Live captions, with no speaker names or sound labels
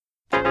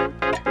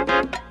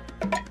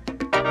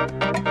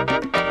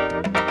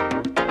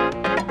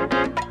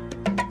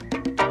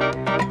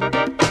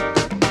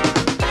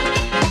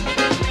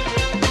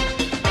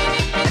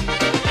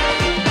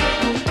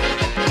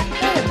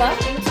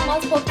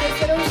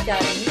hoş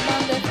geldiniz.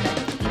 Ben Defne.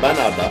 Ben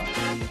Arda.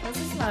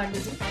 Nasılsın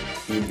Arda'cığım?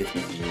 İyiyim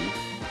Defneciğim.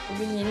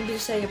 Bugün yeni bir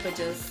şey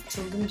yapacağız.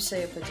 Çılgın bir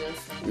şey yapacağız.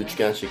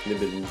 Üçgen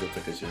şeklinde birbirimize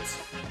takacağız.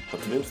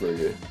 Hatırlıyor musun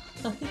öyle?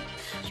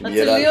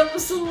 Hatırlıyor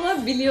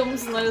musunla biliyor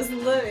musun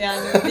arasında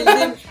yani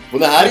bildiğim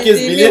bunu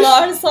herkes bilir.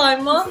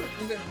 Varsayman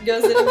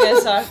gözlerimi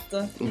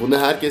yaşarttı. Bunu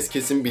herkes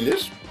kesin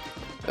bilir.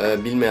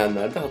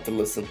 Bilmeyenler de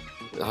hatırlasın.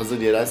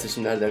 Hazır yerel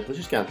seçimlerde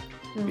yaklaşırken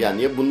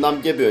yani ya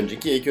bundan bir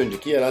önceki ya iki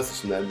önceki yerel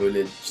seçimler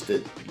böyle işte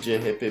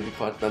CHP bir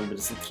partiden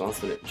birisi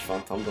transfer etmiş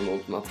falan tam da ne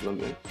olduğunu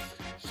hatırlamıyorum.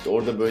 İşte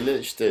orada böyle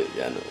işte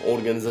yani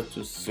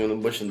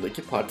organizasyonun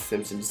başındaki parti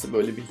temsilcisi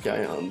böyle bir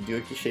hikaye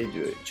diyor ki şey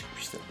diyor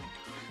çıkmıştı.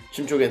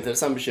 Şimdi çok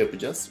enteresan bir şey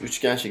yapacağız.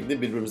 Üçgen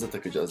şeklinde birbirimize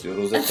takacağız diyor.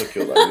 Rozet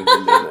takıyorlar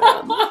birbirlerine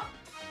yani.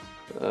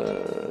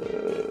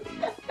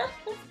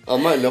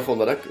 Ama laf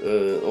olarak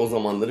o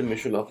zamanların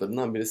meşhur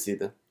laflarından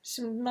birisiydi.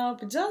 Şimdi ne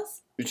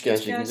yapacağız? Üçgen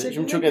şeklinde.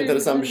 Şimdi çok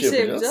enteresan bir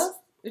şey yapacağız.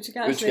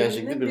 Üçgen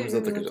şeklinde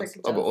birbirimize takacağız.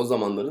 Ama o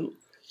zamanların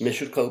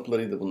meşhur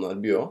kalıplarıydı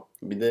bunlar.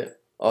 Bir de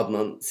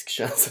Adnan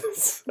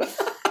Şenses.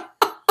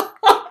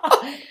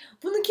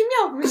 Bunu kim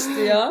yapmıştı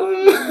ya?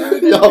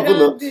 Ya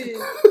bunu.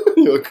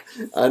 Yok.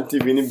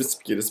 NTV'nin bir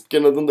spikeri.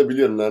 Spikerin adını da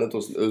biliyorum lanet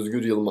olsun.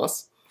 Özgür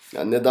Yılmaz.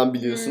 Yani neden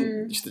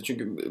biliyorsun? İşte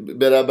çünkü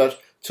beraber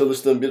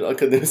çalıştığım bir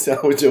akademisyen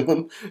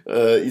hocamın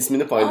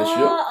ismini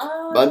paylaşıyor.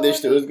 Ben de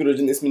işte Özgür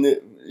Hoca'nın ismini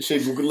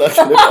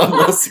Google'larken hep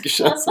Adnan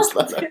Şenses'le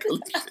alakalı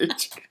bir şey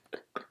çıkıyor.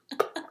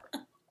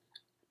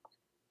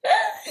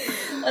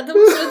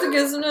 Adamın suratı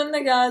gözümün önüne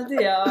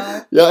geldi ya.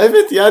 Ya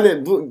evet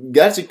yani bu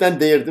gerçekten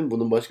değerdim.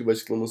 Bunun başka bir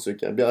açıklaması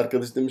yok yani. Bir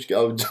arkadaş demiş ki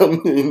abi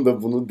canlı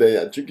yayında bunu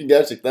değer. Çünkü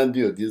gerçekten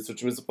diyor diye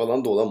sürçmesi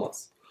falan da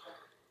olamaz.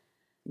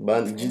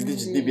 Ben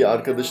ciddi bir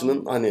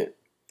arkadaşının hani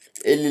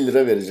 50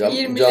 lira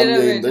vereceğim canlı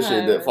yayında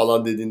evet.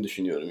 Falan dediğini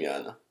düşünüyorum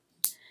yani.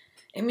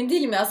 Emin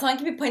değilim ya.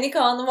 Sanki bir panik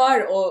anı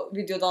var o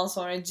videodan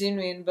sonra.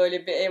 Genuine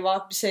böyle bir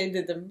eyvah bir şey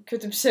dedim.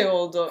 Kötü bir şey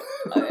oldu.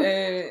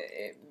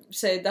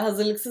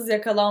 Hazırlıksız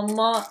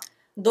yakalanma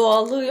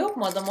doğallığı yok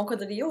mu? Adam o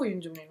kadar iyi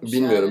oyuncu muymuş?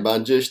 Bilmiyorum. Yani.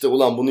 Bence işte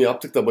ulan bunu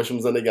yaptık da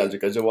başımıza ne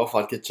gelecek? Acaba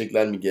fark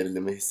edecekler mi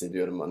gerilimi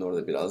hissediyorum ben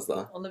orada biraz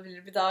daha.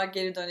 Olabilir. Bir daha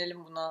geri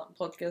dönelim buna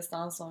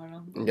podcast'tan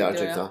sonra.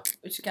 Gerçekten. Videoya.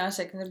 Üçgen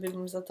şeklinde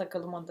birbirimize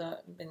takalım. O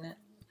da beni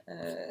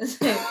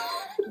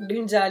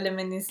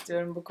güncellemeni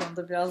istiyorum bu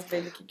konuda. Biraz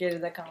belli ki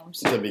geride kalmış.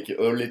 Tabii ki.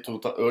 Early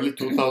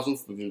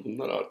 2000's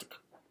bunlar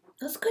artık.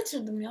 Nasıl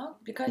kaçırdım ya?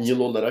 Yıl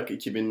olarak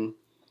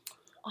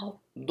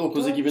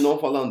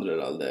 2009-2010 falandır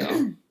herhalde ya.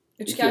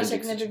 Üçgen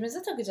şeklinde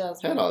birbirimize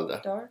takacağız mı? Herhalde.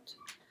 4.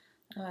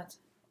 Evet.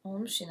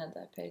 Olmuş yine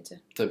de epeyce.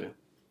 Tabii.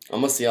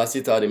 Ama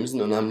siyasi tarihimizin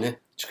önemli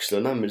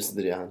çıkışlarından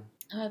birisidir yani.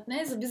 Evet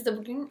neyse biz de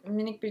bugün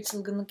minik bir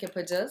çılgınlık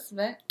yapacağız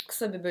ve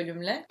kısa bir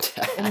bölümle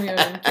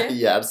umuyorum ki.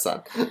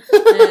 Yersen.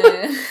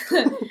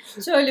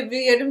 Şöyle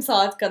bir yarım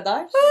saat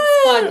kadar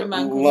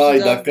Spider-Man konuşacağız.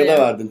 Vay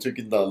dakikada verdin çok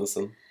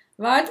iddialısın.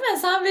 Verdim ya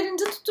sen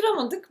verince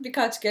tutturamadık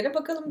birkaç kere.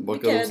 Bakalım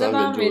bir kere de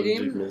ben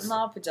vereyim ne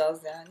yapacağız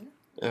yani.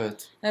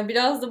 Evet. Yani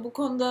biraz da bu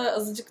konuda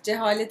azıcık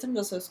cehaletim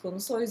de söz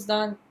konusu. O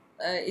yüzden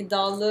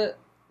iddialı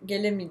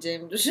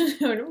gelemeyeceğimi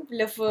düşünüyorum.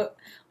 Lafı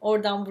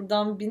oradan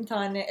buradan 1000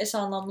 tane eş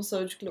anlamlı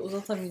sözcükle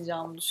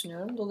uzatamayacağımı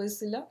düşünüyorum.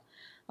 Dolayısıyla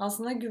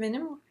aslında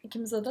güvenim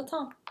ikimize de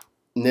tam.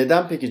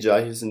 Neden peki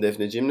cahilsin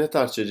Defneciğim? Ne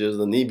tartışacağız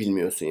da neyi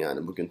bilmiyorsun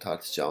yani bugün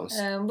tartışacağımız?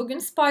 Bugün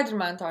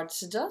Spider-Man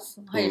tartışacağız.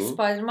 Hayır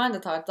Spider-Man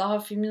de Daha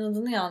filmin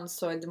adını yanlış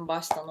söyledim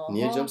baştan olma.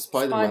 Niye canım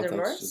Spider-Man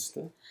tartışacağız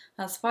işte.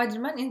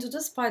 Spider-Man Into the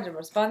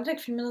Spider-Verse. Ben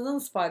direkt filmin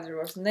adını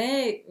Spider-Verse.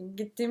 Neye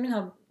gittiğimin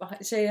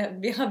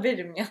bir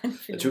haberim yani.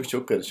 Film.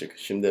 Çok karışık.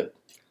 Şimdi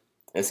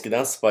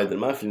eskiden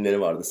Spider-Man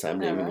filmleri vardı.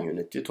 Sam Raimi'nin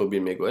yönettiği. Tobey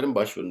Maguire'ın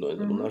başrolünde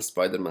oynadı. Bunlar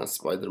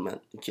Spider-Man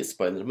 2,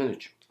 Spider-Man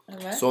 3.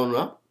 Evet.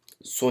 Sonra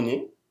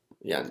Sony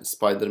yani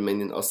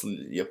Spider-Man'in asıl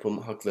yapım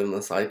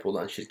haklarına sahip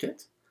olan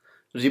şirket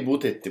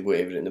reboot etti bu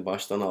evreni.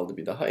 Baştan aldı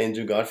bir daha.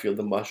 Andrew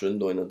Garfield'ın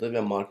başrolünde oynadığı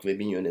ve Mark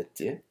Webb'in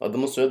yönettiği.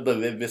 Adımın soyadı da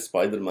Webb ve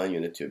Spider-Man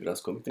yönetiyor.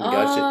 Biraz komik değil mi?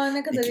 Gerçi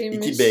ne kadar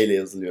iyiymiş. 2B ile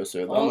yazılıyor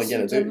soyadı ama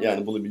gene de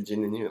yani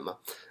bulabileceğini inanıyorum ben.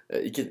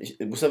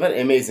 Bu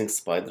sefer Amazing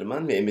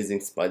Spider-Man ve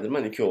Amazing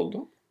Spider-Man 2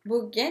 oldu.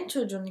 Bu genç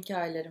çocuğun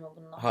hikayeleri mi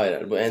bunlar?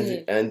 Hayır. Bu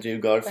Andrew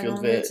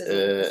Garfield ve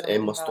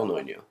Emma Stone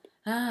oynuyor.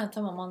 Ha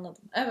tamam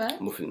anladım. Evet.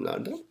 Bu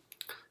filmlerde.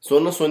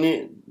 Sonra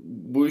Sony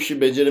bu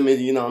işi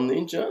beceremediğini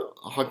anlayınca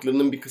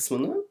haklarının bir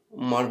kısmını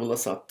Marvel'a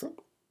sattı.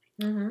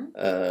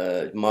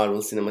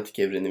 Marvel sinematik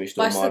evreni ve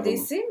işte başta o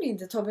Marvel'ın. DC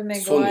miydi? Tobey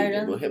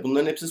Maguire'ın.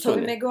 Bunların hepsi Sony.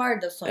 Tobey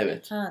Maguire da Sony.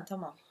 Evet. Ha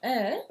tamam.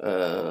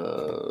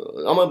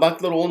 Ama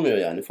baklar olmuyor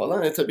yani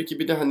falan. Tabii ki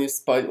bir de hani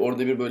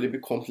orada bir böyle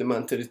bir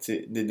complementarity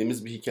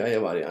dediğimiz bir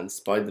hikaye var yani.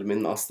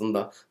 Spider-Man'in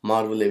aslında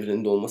Marvel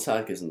evreninde olması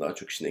herkesin daha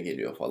çok işine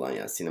geliyor falan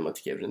yani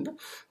sinematik evrende.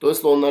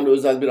 Dolayısıyla onlarla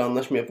özel bir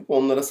anlaşma yapıp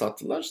onlara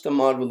sattılar. İşte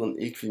Marvel'ın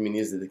ilk filmini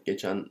izledik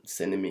geçen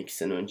sene mi 2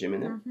 sene önce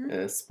mi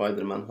ne?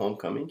 Spider-Man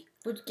Homecoming.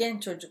 Bu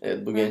genç çocuk.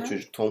 Evet bu genç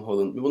çocuk Tom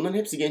Holland. Bunların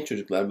hepsi genç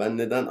çocuklar. Ben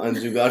neden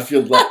Andrew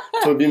Garfield'la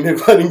Tobey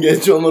Maguire'ın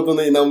genç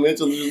olmadığına inanmaya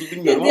çalışıyorum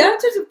bilmiyorum ama. Diğer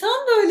çocuk tam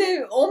böyle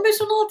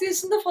 15-16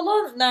 yaşında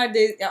falan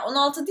neredeyse. Yani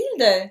 16 değil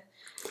de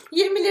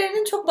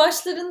 20'lerinin çok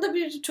başlarında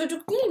bir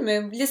çocuk değil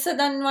mi?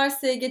 Liseden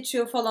üniversiteye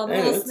geçiyor falan.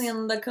 Evet. Halasının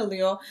yanında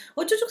kalıyor.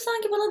 O çocuk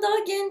sanki bana daha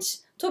genç.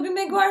 Tobey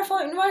Maguire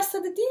falan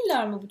üniversitede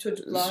değiller mi bu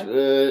çocuklar?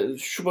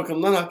 Şu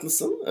bakımdan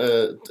haklısın.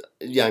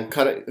 Yani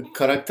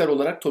karakter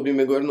olarak Tobey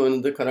Maguire'ın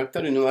oynadığı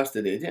karakter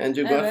üniversitedeydi.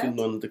 Andrew Garfield'ın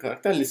oynadığı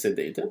karakter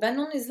lisedeydi. Ben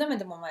onu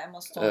izlemedim ama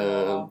Emma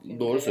Stone'u.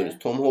 Doğru söylüyorsun.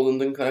 Tom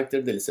Holland'ın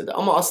karakteri de lisede.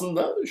 Ama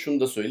aslında şunu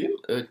da söyleyeyim.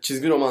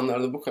 Çizgi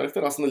romanlarda bu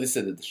karakter aslında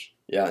lisededir.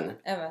 Yani.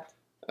 Evet.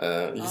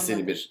 Liseli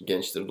Anladım. bir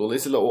gençtir.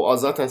 Dolayısıyla o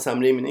zaten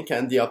Sam Raimi'nin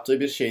kendi yaptığı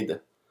bir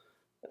şeydi.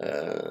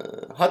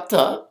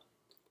 Hatta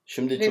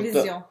şimdi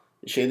Revizyon. çok da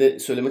şeyde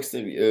söylemek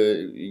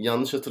istemiyorum.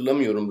 Yanlış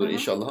hatırlamıyorumdur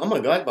inşallah ama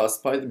galiba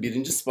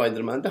birinci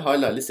Spider-Man'de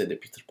hala lisede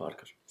Peter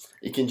Parker.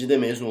 İkincide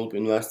mezun olup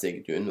üniversiteye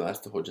gidiyor.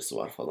 Üniversite hocası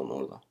var falan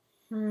orada.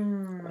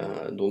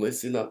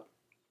 Dolayısıyla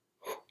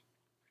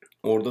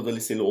orada da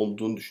liseli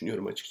olduğunu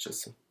düşünüyorum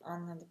açıkçası.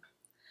 Anladım.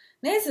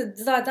 Neyse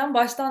zaten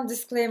baştan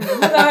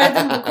disclaimer'ımı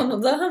verdim bu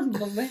konuda.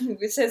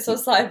 Bir söz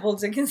sahibi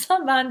olacak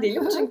insan ben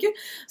değilim. Çünkü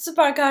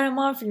süper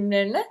kahraman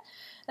filmlerine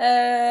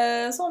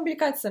son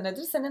birkaç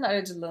senedir senin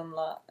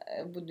aracılığınla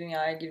bu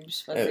dünyaya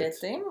girmiş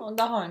vaziyetteyim. Evet.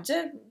 Daha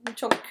önce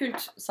çok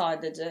kült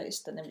sadece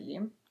işte ne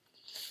bileyim.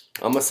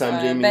 Ama Sam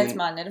Raimi'nin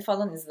Batman'leri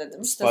falan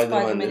izledim. İşte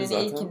Spider-Man'in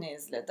ilkini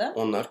izledim.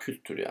 Onlar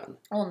külttür yani.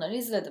 Onları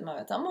izledim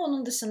evet ama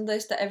onun dışında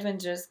işte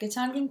Avengers.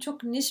 Geçen gün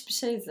çok niş bir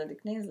şey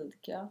izledik. Ne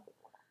izledik ya?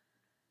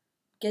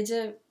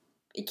 Gece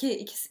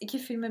iki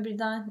filme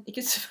birden,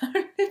 iki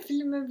süper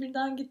filme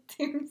birden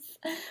gittiğimiz.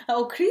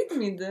 O Creed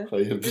miydi?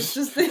 Hayırdır? Üst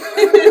üste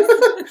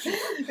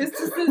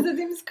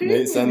izlediğimiz Creed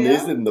miydi sen ne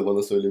izledin de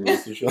bana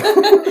söylemiyorsun şu an?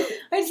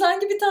 Hayır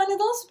sanki bir tane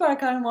daha süper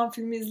kahraman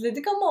filmi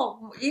izledik ama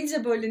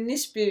iyice böyle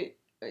niş bir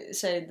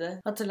şeydi.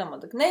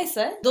 Hatırlamadık.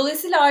 Neyse.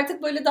 Dolayısıyla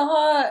artık böyle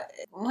daha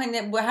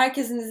hani bu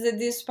herkesin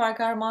izlediği süper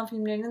kahraman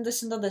filmlerinin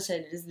dışında da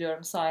şeyler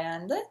izliyorum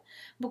sayende.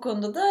 Bu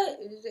konuda da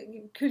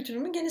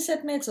kültürümü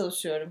genişletmeye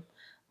çalışıyorum.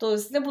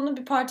 Dolayısıyla bunun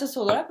bir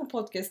parçası olarak bu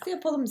podcast'i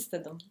yapalım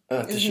istedim.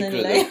 Evet, teşekkür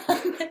ederim.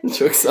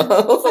 Çok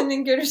sağ ol.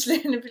 Senin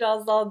görüşlerini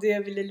biraz daha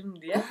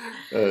duyabilelim diye.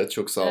 Evet,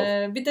 çok sağ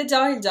ol. Bir de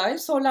cahil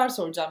sorular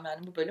soracağım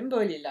yani bu bölüm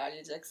böyle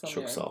ilerleyecek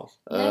sanıyorum. Çok sağ ol.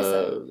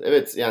 Neyse.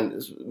 Evet yani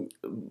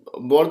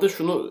bu arada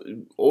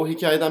o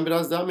hikayeden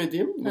biraz devam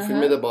edeyim. Bu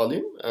filme de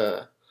bağlayayım.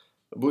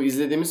 Bu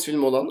izlediğimiz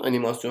film olan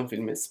animasyon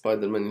filmi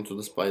Spider-Man Into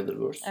the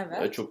Spider-Verse.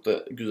 Evet. Çok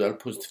da güzel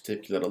pozitif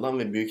tepkiler alan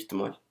ve büyük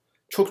ihtimal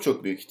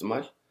çok büyük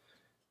ihtimal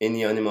en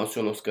iyi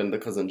animasyon Oscar'ını da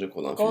kazanacak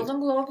olan film.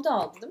 Golden Globe'u da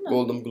aldı değil mi?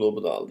 Golden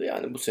Globe'u da aldı.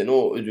 Yani bu sene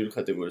o ödül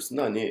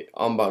kategorisinde hani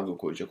ambargo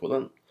koyacak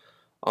olan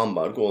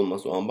ambargo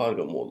olmaz. O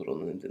ambargo mu olur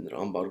ona ne denir?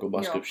 Ambargo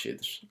başka bir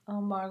şeydir.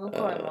 Ambargo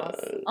koymaz.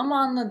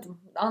 Ama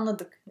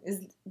anladık.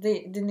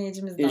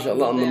 Dinleyicimiz de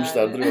İnşallah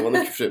anlamışlardır yani. ve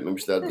bana küfür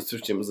etmemişlerdir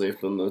Türkçemin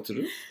zayıflığından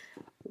ötürü.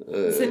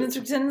 Senin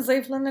Türkçenin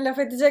zayıflığına laf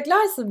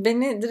edeceklerse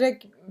beni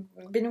direkt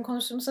benim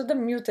konuştuğum sırada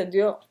mute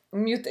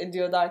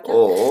ediyor derken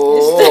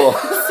işte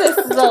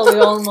sessiz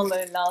oluyor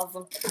olmaları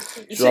lazım.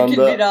 Şekil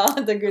bir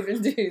ağda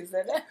görüldüğü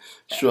üzere.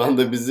 Şu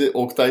anda bizi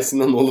Oktay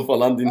Sinanoğlu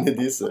falan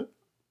dinlediyse.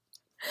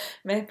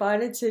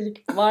 Mehpare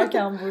Çelik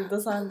varken burada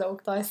sen de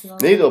Oktay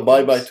Sinanoğlu. Neydi o?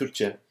 Bye Bye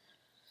Türkçe.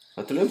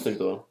 Hatırlıyor musun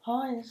o?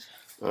 Hayır.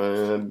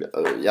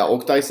 Ya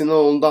Oktay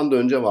Sinanoğlu'ndan da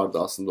önce vardı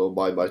aslında o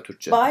Bye Bye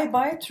Türkçe. Bye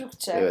Bye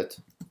Türkçe. Evet.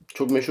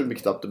 Çok meşhur bir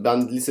kitaptı.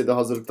 Ben lisede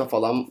hazırlıkta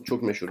falan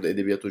çok meşhurdu.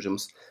 Edebiyat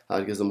hocamız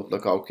herkese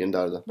mutlaka okuyun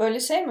derdi. Böyle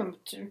şey mi?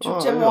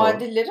 Türkçe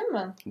muadilleri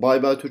mi?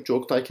 Bye Bye Türkçe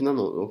Oktay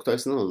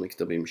Sinanoğlu'nun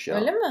kitabıymış ya.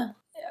 Öyle mi?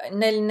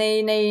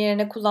 Neyi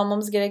yerine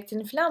kullanmamız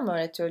gerektiğini falan mı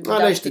öğretiyor?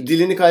 Hala işte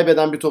dilini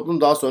kaybeden bir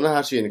toplum daha sonra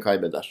her şeyini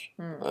kaybeder.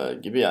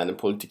 Gibi yani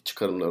politik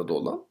çıkarımları da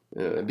olan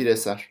bir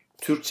eser.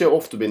 Türkçe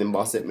of'tu benim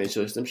bahsetmeye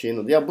çalıştığım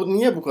şeyin adı. Ya bu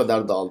niye bu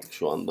kadar dağıldık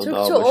şu anda?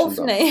 Türkçe of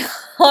ne?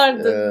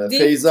 Vardı.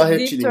 Feyza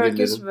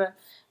Hepçilingirlerin.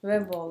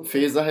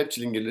 Feyza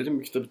Hepçilingirlerin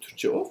bir kitabı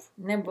Türkçe of.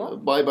 Ne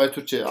bu? Bye Bye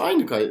Türkçe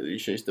aynı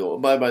şey işte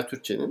o. Bye Bye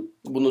Türkçe'nin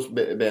bunu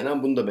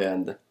beğenen bunu da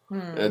beğendi.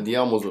 Diye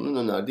Amazon'un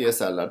önerdiği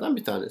eserlerden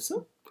bir tanesi.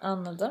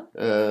 Anladım.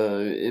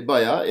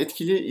 Bayağı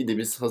etkiliydi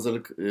biz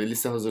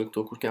lise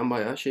hazırlıkta okurken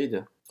bayağı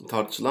şeydi.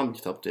 Tartışılan bir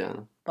kitaptı yani.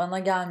 Bana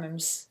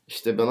gelmemiş.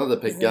 İşte bana da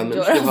pek bizim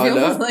gelmemiş ki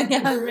hala.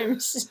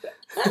 gelmemiş.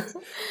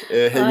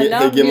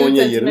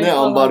 Hegemonya yerine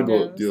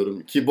ambargo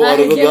diyorum. Ki bu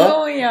arada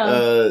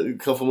da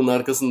kafamın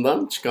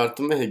arkasından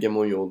çıkarttım ve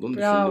hegemonya olduğunu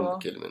düşündüm bu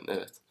kelimenin.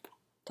 Evet.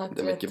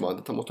 Demek ki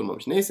bana tam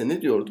oturmamış. Neyse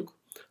ne diyorduk?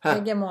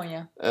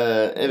 Hegemonya.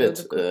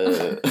 Evet.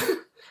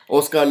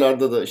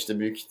 Oscar'larda da işte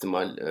büyük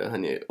ihtimal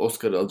hani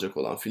Oscar'ı alacak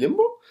olan film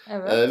bu.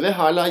 Evet. Ve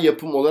hala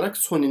yapım olarak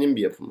Sony'nin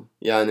bir yapımı.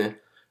 Yani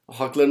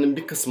haklarının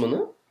bir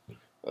kısmını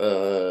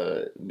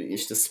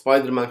işte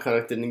Spider-Man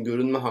karakterinin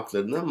görünme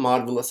haklarını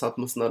Marvel'a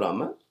satmasına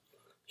rağmen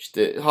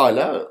işte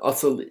hala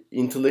asıl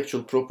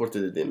intellectual property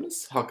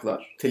dediğimiz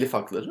haklar, telif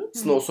hakları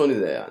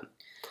Sony'de yani.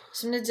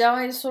 Şimdi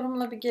cevahiri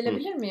sorumla bir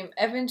gelebilir miyim?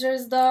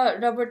 Avengers'da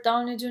Robert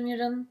Downey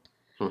Jr.'ın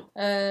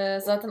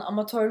zaten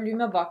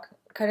amatörlüğüme bak.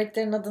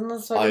 Karakterin adını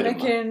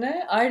söylemek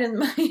yerine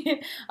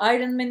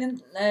Iron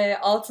Man'in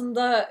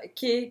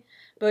altındaki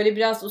böyle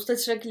biraz usta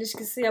çırak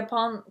ilişkisi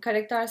yapan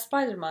karakter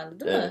Spider-Man'di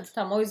değil mi? Evet.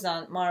 Tam o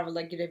yüzden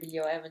Marvel'a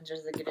girebiliyor,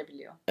 Avengers'a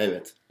girebiliyor.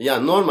 Evet.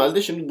 Yani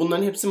normalde şimdi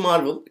bunların hepsi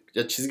Marvel,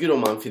 ya çizgi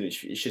roman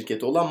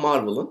şirketi olan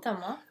Marvel'ın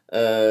Tamam.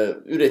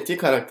 Ürettiği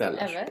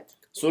karakterler. Evet.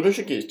 Sorun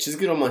şu ki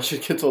çizgi roman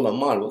şirketi olan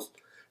Marvel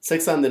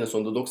 80'lerin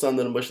sonunda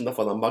 90'ların başında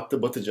falan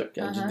baktı batacak.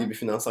 Yani ciddi bir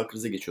finansal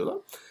krize geçiyorlar.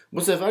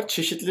 Bu sefer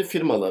çeşitli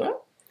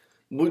firmalara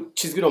bu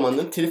çizgi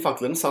romanların telif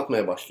haklarını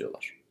satmaya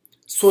başlıyorlar.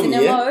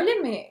 Sinema öyle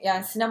mi?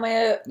 Yani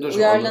sinemaya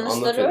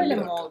uyarlanışları öyle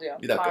mi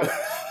oluyor? Bir dakika.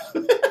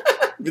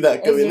 Bir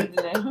dakika beni. Özür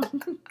dilerim.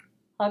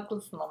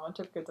 Haklısın ama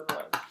çok kötü bu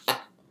arada.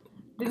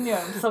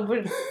 Dinliyorum sabır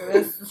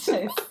ve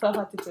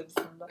saat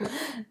içerisinde.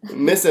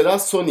 Mesela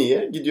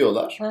Sony'ye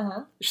gidiyorlar.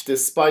 İşte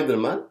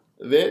Spider-Man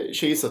ve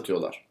şeyi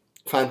satıyorlar.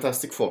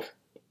 Fantastic Four.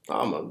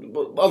 Tamam mı?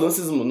 Alın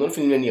sizin bunların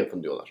filmlerini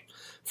yapın diyorlar.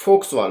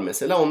 Fox var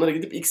mesela. Onlara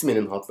gidip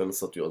X-Men'in haklarını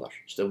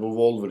satıyorlar. İşte bu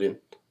Wolverine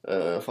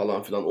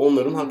falan filan.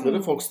 Onların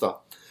hakları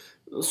Fox'ta.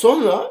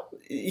 Sonra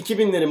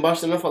 2000'lerin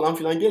başlarına falan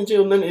filan gelince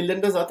onların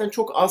ellerinde zaten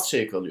çok az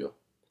şey kalıyor.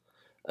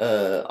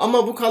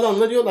 Ama bu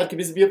kalanla diyorlar ki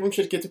biz bir yapım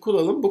şirketi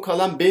kuralım. Bu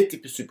kalan B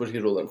tipi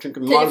süperhero'lar.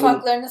 Çünkü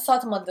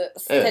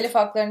telif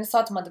haklarını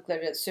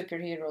satmadıkları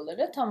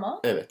süperhero'ları tamam.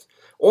 Evet.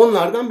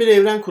 Onlardan bir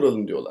evren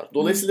kuralım diyorlar.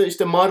 Dolayısıyla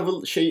işte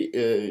Marvel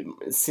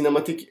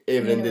sinematik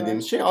evren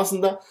dediğimiz şey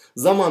aslında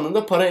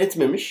zamanında para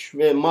etmemiş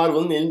ve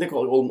Marvel'ın elinde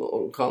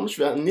kalmış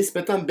ve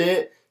nispeten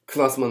B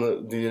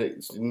klasmanı diye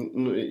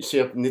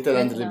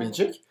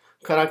nitelendirilebilecek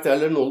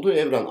karakterlerin olduğu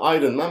evren.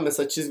 Iron Man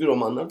mesela çizgi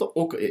romanlarda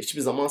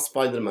hiçbir zaman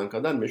Spider-Man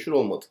kadar meşhur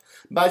olmadı.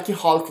 Belki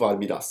Hulk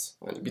var biraz.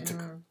 Yani bir tık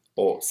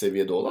o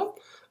seviyede olan.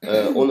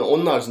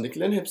 Onun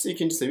haricindekilerin hepsi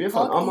ikinci seviye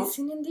falan. Hulk ama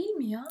DC'nin değil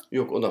mi ya?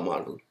 Yok o da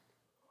Marvel.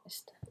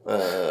 İşte.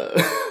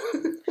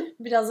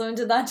 Biraz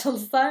önceden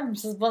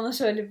çalışsaymışız. Bana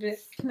şöyle bir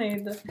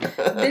neydi?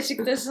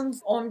 Beşiktaş'ın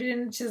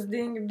 11'ini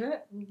çizdiğin gibi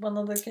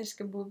bana da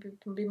keşke bu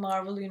bir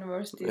Marvel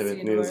Universe DC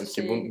evet, ne yazık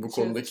ki bu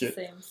konudaki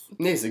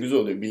neyse güzel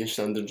oluyor.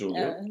 Bilinçlendirici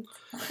oluyor.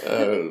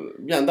 Evet.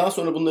 Yani daha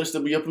sonra bunlar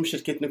işte bu yapım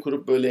şirketini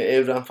kurup böyle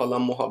evren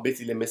falan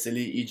muhabbetiyle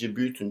meseleyi iyice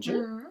büyütünce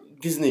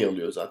Disney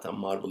alıyor zaten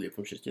Marvel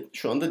yapım şirketi.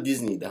 Şu anda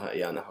Disney'de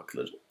yani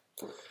hakları.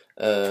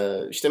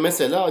 İşte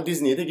mesela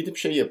Disney'de gidip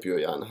şey yapıyor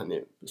yani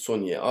hani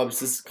Sony'ye. Abi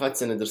siz kaç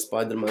senedir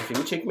Spider-Man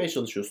filmi çekmeye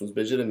çalışıyorsunuz,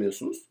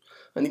 beceremiyorsunuz.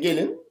 Hani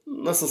gelin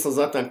nasılsa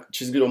zaten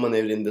çizgi roman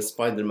evreninde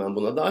Spider-Man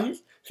buna dahil.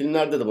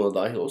 Filmlerde de buna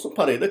dahil olsun.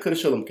 Parayı da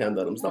kırışalım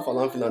kendi aramızda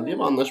falan filan diye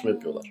bir anlaşma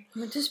yapıyorlar.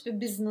 Müthiş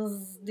bir business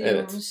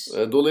değilmiş.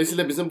 Evet.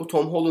 Dolayısıyla bizim bu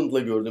Tom Holland'la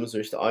gördüğümüz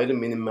işte Iron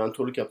Man'in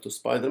mentorluk yaptığı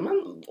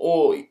Spider-Man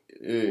o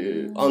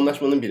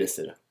anlaşmanın bir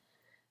eseri.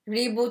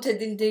 Reboot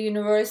edildiği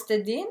universe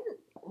dediğin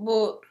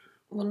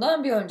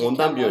bundan bir önceki.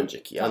 Ondan bir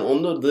önceki. Yani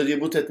onu da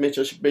reboot etmeye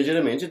çalışıp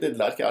beceremeyince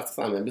dediler ki artık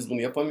tamam biz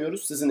bunu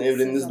yapamıyoruz. Sizin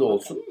evreninizde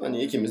olsun.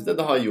 Hani ikimiz de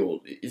daha iyi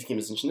olur.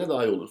 İkimizin içinde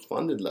daha iyi oluruz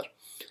falan dediler.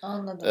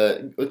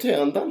 Anladım. Öte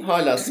yandan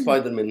hala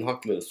Spider-Man'in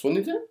hakları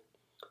Sony'de.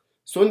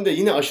 Sony de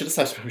yine aşırı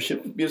saçma bir şey.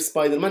 Bir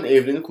Spider-Man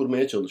evreni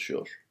kurmaya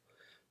çalışıyor.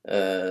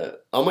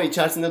 Ama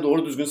içerisinde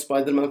doğru düzgün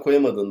Spider-Man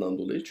koyamadığından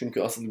dolayı.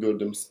 Çünkü asıl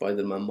gördüğümüz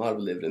Spider-Man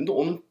Marvel evreninde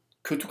onun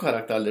kötü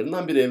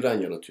karakterlerinden bir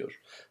evren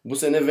yaratıyor. Bu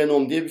sene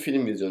Venom diye bir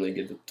film vizyona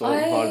girdi. Tom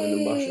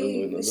Hardy'nin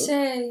başrolünde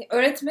oynadığı.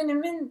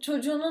 Öğretmenimin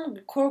çocuğunun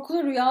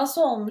korkulu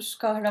rüyası olmuş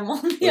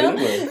kahraman ya.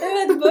 Öyle mi?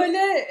 Evet böyle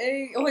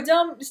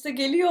hocam işte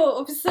geliyor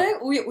ofise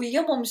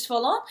uyuyamamış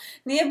falan.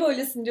 Niye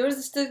böylesin diyoruz.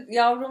 İşte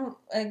yavrum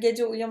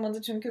gece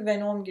uyuyamadı çünkü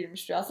Venom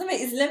girmiş rüyasına ve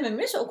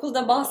izlememiş.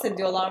 Okulda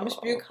bahsediyorlarmış.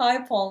 Büyük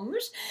hype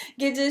olmuş.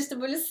 Gece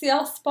işte böyle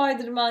siyah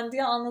Spider-Man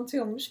diye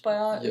anlatıyormuş.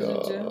 Bayağı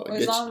üzücü. O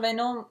yüzden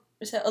Venom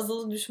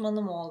azılı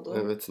düşmanım oldu.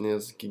 Evet ne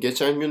yazık ki.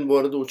 Geçen gün bu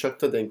arada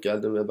uçakta denk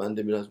geldim ve ben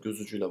de biraz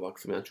göz ucuyla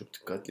baktım. Yani çok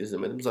dikkatli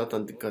izlemedim.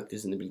 Zaten dikkatli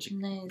izlenebilecek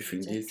bir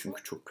film değil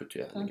çünkü çok kötü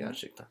yani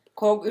gerçekten.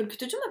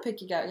 Ürkütücü mü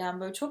peki?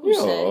 Yani böyle çok bir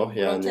şey.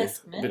 Yani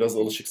grotesk mi? Biraz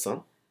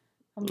alışıksan.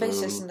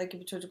 5 yaşındaki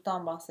bir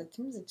çocuktan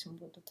bahsettiğimiz için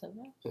burada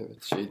tabii.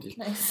 Evet şey değil.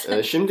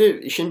 Şimdi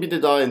işin bir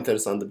de daha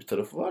enteresan da bir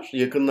tarafı var.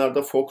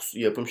 Yakınlarda Fox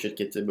yapım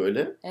şirketi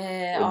böyle.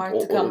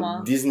 Artık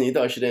ama. Disney'de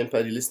aşırı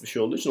emperyalist bir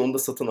şey olduğu için onu da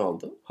satın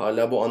aldı.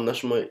 Hala bu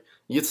anlaşmayı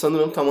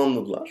sanırım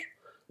tamamladılar.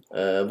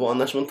 Bu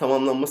anlaşmanın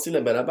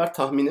tamamlanmasıyla beraber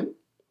tahminim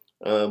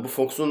bu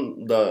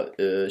Fox'un da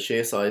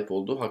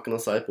hakkına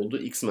sahip olduğu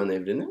X-Men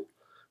evreni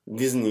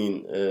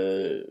Disney'in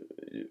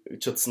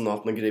çatısının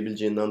altına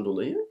girebileceğinden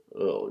dolayı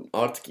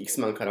artık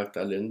X-Men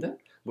karakterlerinde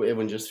bu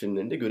Avengers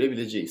filmlerinde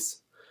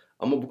görebileceğiz.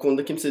 Ama bu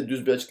konuda kimse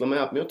düz bir açıklama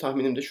yapmıyor.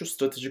 Tahminim de şu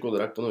stratejik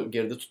olarak bunu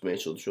geride tutmaya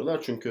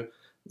çalışıyorlar. Çünkü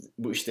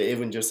bu işte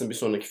Avengers'ın bir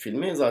sonraki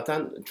filmi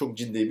zaten çok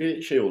ciddi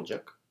bir şey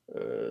olacak.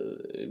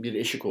 Bir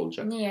eşik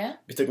olacak. Niye?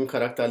 Bir takım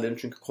karakterlerin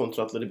çünkü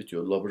kontratları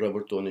bitiyor.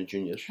 Robert Downey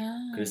Jr.,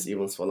 Chris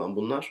Evans falan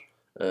bunlar.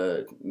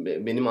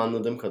 Benim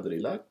anladığım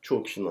kadarıyla,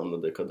 çoğu kişinin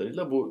anladığı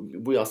kadarıyla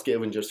bu yazki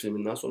Avengers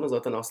filminden sonra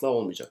zaten asla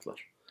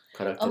olmayacaklar.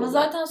 karakter Ama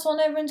olarak. zaten son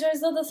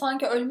Avengers'da da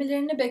sanki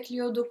ölmelerini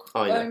bekliyorduk.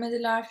 Aynen.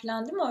 Ölmediler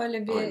falan değil mi?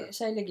 Öyle bir Aynen.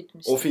 şeyle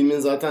gitmişti. O filmin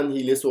zaten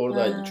hilesi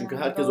oradaydı. Çünkü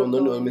herkes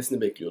onların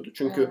ölmesini bekliyordu.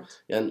 Çünkü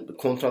yani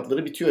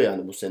kontratları bitiyor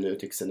yani bu sene,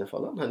 öteki sene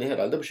falan. Hani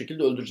herhalde bu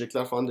şekilde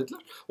öldürecekler falan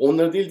dediler.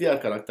 Onları değil,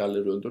 diğer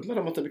karakterleri öldürdüler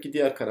ama tabii ki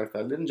diğer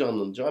karakterlerin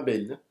canlanacağı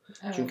belli.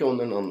 Evet. Çünkü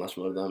onların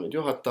anlaşmaları devam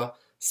ediyor. Hatta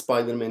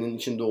Spider-Man'in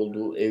içinde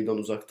olduğu Evden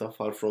Uzakta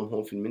Far From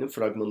Home filminin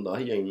fragmanı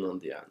dahi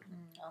yayınlandı yani.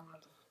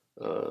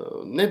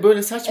 Ne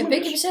böyle saçma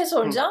Peki bir şey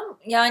soracağım.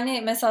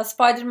 Yani mesela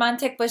Spider-Man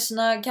tek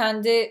başına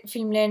kendi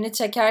filmlerini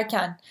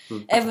çekerken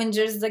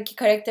Avengers'daki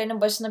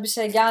karakterinin başına bir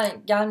şey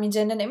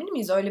gelmeyeceğinden emin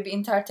miyiz? Öyle bir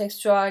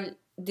intertekstüel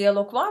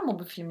diyalog var mı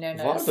bu filmlerin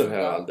arasında? Vardır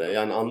herhalde.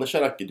 Yani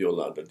anlaşarak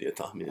gidiyorlardır diye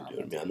tahmin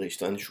ediyorum. Yani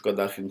işte hani şu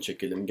kadar film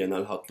çekelim,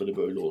 genel hatları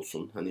böyle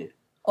olsun. Hani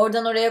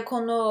oradan oraya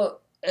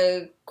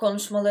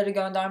konuşmaları,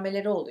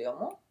 göndermeleri oluyor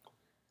mu?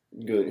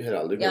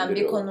 Herhalde gönderiyorlar. Yani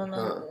bir konunun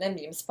ne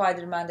bileyim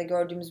Spider-Man'de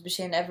gördüğümüz bir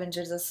şeyin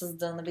Avengers'a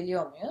sızdığını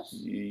biliyor muyuz?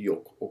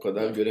 Yok. O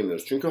kadar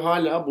göremiyoruz. Çünkü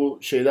hala bu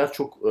şeyler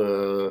çok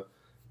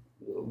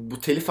bu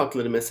telif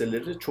hakları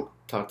meseleleri çok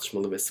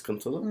tartışmalı ve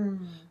sıkıntılı.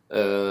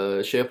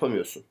 Şey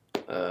yapamıyorsun.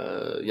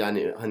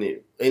 Yani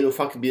hani en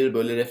ufak bir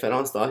böyle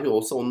referans dahi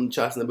olsa onun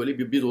içerisinde böyle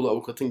bir dolu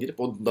avukatın girip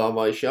o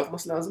davayı şey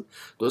yapması lazım.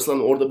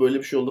 Dolayısıyla orada böyle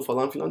bir şey oldu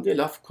falan filan diye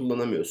laf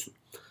kullanamıyorsun.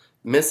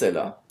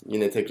 Mesela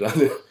yine tekrar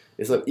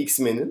mesela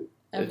X-Men'in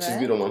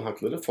çizgi roman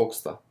hakları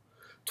Fox'ta.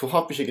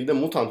 Tuhaf bir şekilde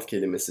mutant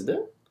kelimesi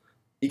de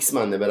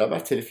X-Men'le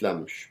beraber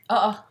teliflenmiş.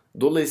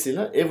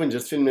 Dolayısıyla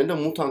Avengers filmlerinde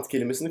mutant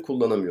kelimesini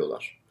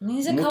kullanamıyorlar.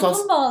 Ninja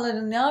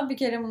kaplumbağaların ya bir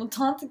kere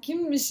mutant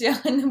kimmiş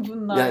yani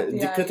bunlar?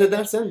 Yani dikkat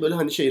edersen böyle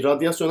hani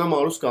radyasyona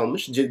maruz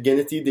kalmış,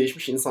 genetiği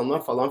değişmiş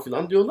insanlar falan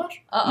filan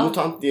diyorlar.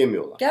 Mutant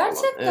diyemiyorlar.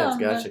 Gerçekten falan.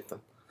 mi? Evet, gerçekten.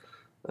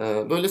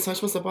 Böyle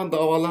saçma sapan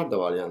davalar da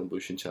var yani bu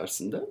işin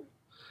içerisinde.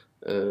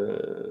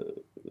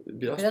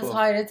 Biraz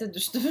hayrete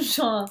düştüm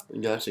şu an.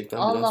 Gerçekten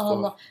Allah biraz tuhaf.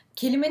 Allah.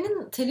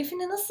 Kelimenin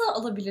telifini nasıl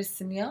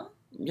alabilirsin ya?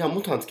 Ya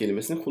mutant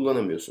kelimesini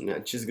kullanamıyorsun.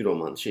 Yani çizgi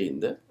roman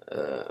şeyinde,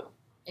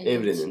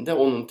 evreninde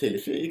onun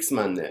telifi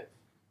X-Men'le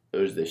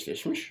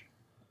özdeşleşmiş.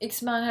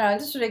 X-Men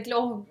herhalde sürekli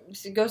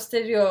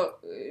gösteriyor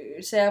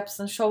şey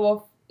yapsın, show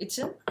off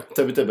için.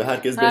 Tabii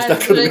herkes 5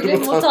 dakikada bir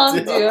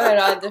mutant diyor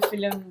herhalde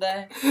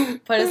filmde.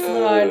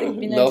 Parasını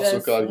verdik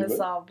bineceğiz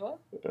hesabı.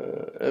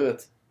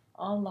 Evet.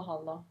 Allah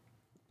Allah.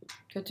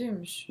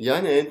 Kötüymüş.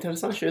 Yani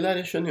enteresan şeyler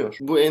yaşanıyor.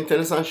 Bu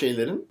enteresan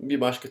şeylerin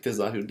bir başka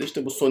tezahürü de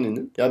işte bu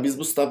Sony'nin. Ya biz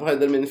bu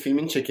Spider-Man'in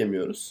filmini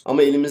çekemiyoruz.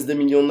 Ama elimizde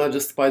milyonlarca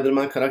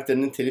Spider-Man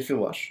karakterinin telifi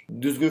var.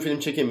 Düzgün film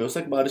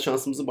çekemiyorsak bari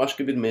şansımızı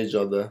başka bir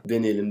mecrada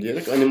deneyelim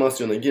diyerek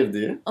animasyona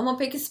girdiği. Ama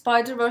peki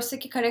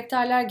Spider-Verse'deki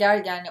karakterler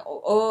yani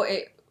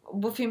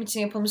bu film için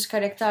yapılmış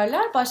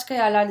karakterler başka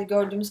yerlerde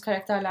gördüğümüz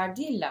karakterler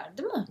değiller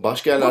değil mi?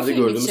 Başka yerlerde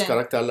gördüğümüz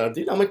karakterler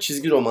değil ama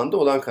çizgi romanda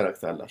olan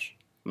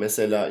karakterler.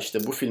 Mesela işte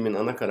bu filmin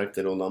ana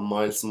karakteri olan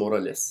Miles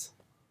Morales.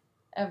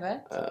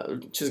 Evet.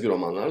 Çizgi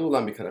romanlarda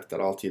olan bir karakter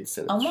 6-7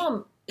 senedir.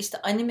 Ama işte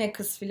anime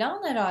kız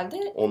falan herhalde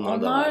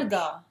onlar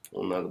da.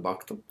 Onlar da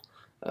baktım.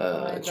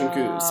 Çünkü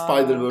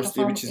Spider-Verse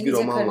diye bir çizgi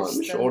roman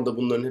varmış. Orada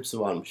bunların hepsi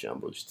varmış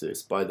yani. Bu işte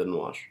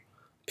Spider-Noir.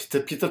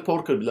 Peter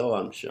Porker bile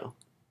varmış ya.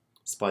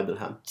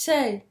 Spider-Ham.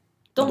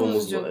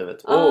 Domuzcu.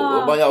 Evet.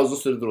 O bayağı uzun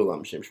süredir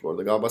olan bir şeymiş bu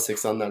arada. Galiba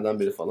 80'lerden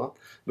beri falan.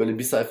 Böyle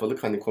bir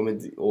sayfalık hani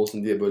komedi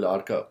olsun diye böyle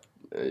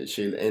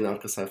en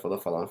arka sayfada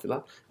falan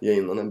filan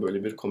yayınlanan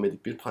böyle bir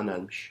komedik bir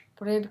panelmiş.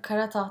 Buraya bir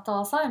kara tahta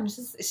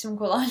alsaymışız işim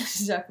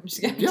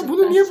kolaylaşacakmış gerçekten. Ya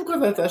bunu niye bu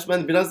kadar ters?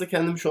 Ben biraz da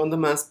kendimi şu anda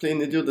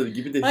mansplain ediyor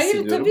gibi de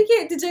hissediyorum. Hayır tabii ki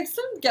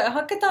edeceksin.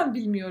 Hakikaten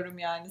bilmiyorum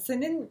yani.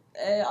 Senin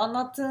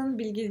anlattığın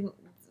bilgi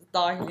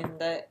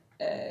dahilinde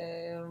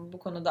bu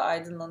konuda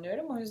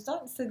aydınlanıyorum. O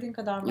yüzden istediğin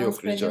kadar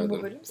mansplain'in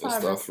bu bölüm serbest.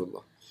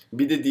 Estağfurullah.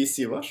 Bir de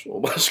DC var.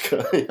 O başka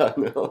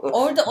yani.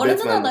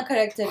 Oranın ana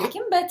karakteri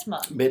kim?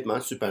 Batman,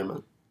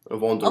 Superman.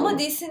 Ama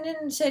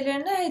DC'nin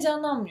şeylerine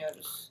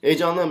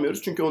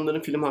heyecanlanmıyoruz. Çünkü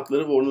onların film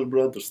hakları Warner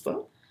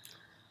Brothers'ta.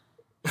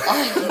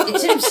 Ay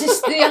içim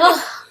şişti ya.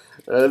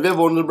 Ve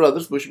Warner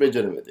Brothers bu işi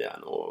beceremedi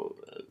yani. O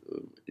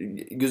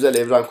güzel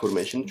evren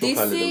kurma işini çok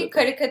halledemedi. DC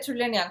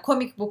karikatürlerin yani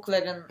comic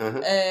book'ların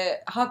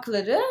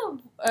hakları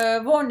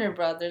Warner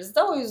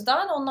Brothers'da. O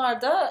yüzden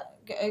onlar da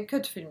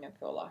kötü film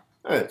yapıyorlar.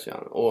 Evet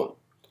yani o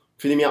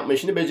film yapma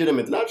işini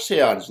beceremediler.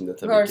 Haricinde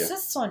tabii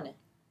Versus Sony.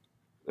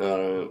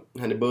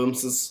 Hani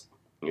bağımsız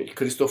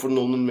Christopher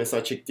Nolan'ın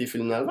mesela çektiği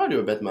filmler var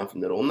ya, Batman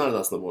filmleri. Onlar da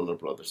aslında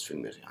Warner Brothers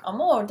filmleri yani.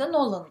 Ama orada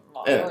Nolan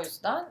var evet. O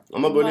yüzden.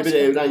 Ama böyle bir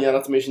evren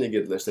yaratma işine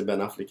girdiler. İşte Ben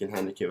Affleck'in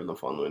Henry Cavill'la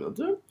falan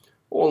oynadığı.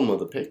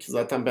 Olmadı pek.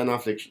 Zaten Ben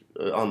Affleck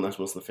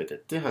anlaşmasını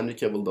fethetti. Henry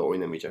Cavill da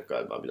oynamayacak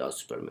galiba bir daha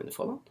Superman'i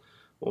falan.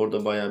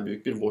 Orada bayağı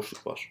büyük bir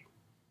boşluk var.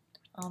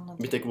 Anladım.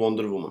 Bir tek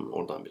Wonder Woman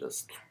oradan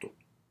biraz tuttu.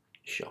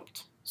 İş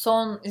yaptı.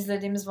 Son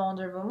izlediğimiz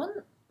Wonder Woman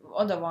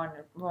o da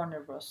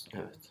Warner Bros.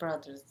 Evet.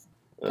 Brothers.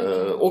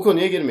 O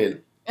konuya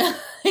girmeyelim.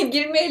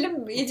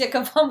 Girmeyelim, iyice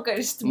kafam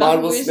karıştı.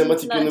 Marvel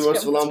Cinematic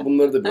Universe falan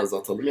bunları da biraz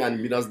atalım.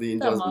 Yani biraz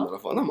değineceğiz bunlara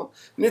falan ama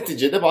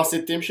neticede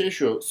bahsettiğim şey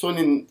şu.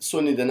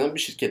 Sony denen bir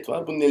şirket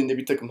var. Bunun elinde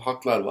bir takım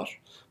haklar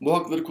var. bu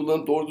hakları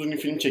kullanıp doğru düzgün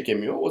film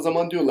çekemiyor. O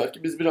zaman diyorlar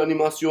ki biz bir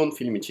animasyon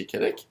filmi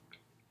çekerek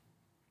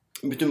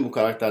bütün bu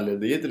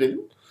karakterleri de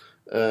yedirelim.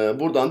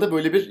 Buradan da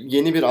böyle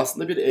yeni bir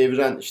aslında bir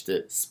evren,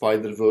 işte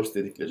Spider-Verse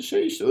dedikleri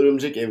şey, işte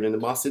örümcek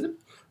evreni bahsedip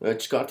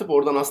çıkartıp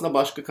oradan aslında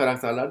başka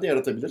karakterler de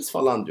yaratabiliriz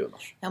falan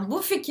diyorlar. Yani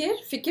bu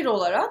fikir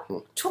olarak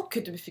çok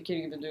kötü bir fikir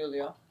gibi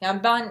duyuluyor.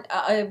 Yani ben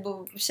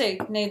bu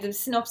neydi,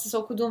 sinopsis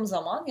okuduğum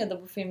zaman ya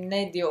da bu film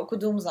ne diye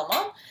okuduğum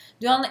zaman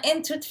dünyanın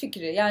en tırt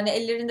fikri. Yani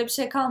ellerinde bir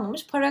şey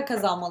kalmamış, para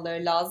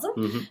kazanmaları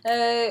lazım.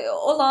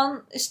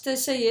 Olan işte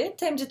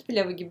temcit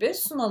pilavı gibi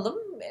sunalım.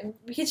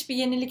 Hiçbir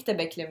yenilik de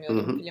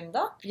beklemiyordum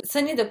filmden.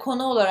 Seni de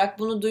konu olarak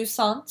bunu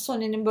duysan,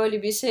 Sony'nin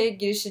böyle bir şeye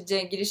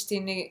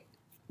giriştiğini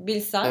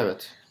bilsen.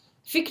 Evet.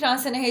 Fikren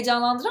seni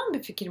heyecanlandıran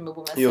bir fikir mi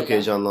bu mesela? Yok,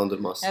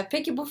 heyecanlandırmaz.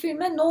 Peki bu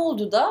filme ne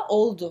oldu da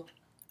oldu?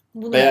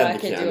 Bunu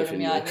beğendik merak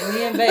ediyorum yani.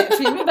 Niye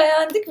filmi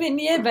beğendik ve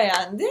niye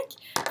beğendik?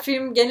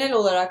 Film genel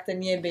olarak da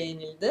niye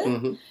beğenildi?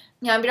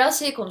 Yani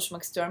biraz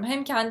konuşmak istiyorum.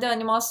 Hem kendi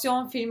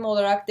animasyon filmi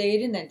olarak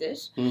değeri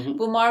nedir?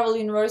 Bu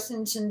Marvel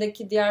Universe'ın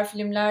içindeki diğer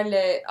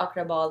filmlerle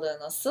akrabalığı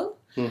nasıl?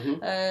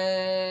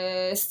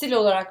 Stil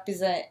olarak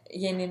bize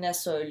yeni ne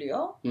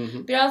söylüyor?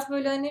 Biraz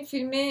böyle hani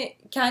filmi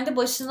kendi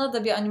başına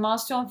da bir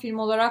animasyon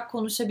filmi olarak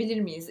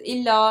konuşabilir miyiz?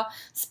 İlla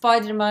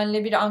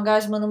Spider-Man'le bir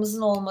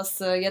angajmanımızın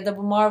olması ya da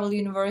bu Marvel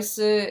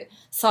Universe'ı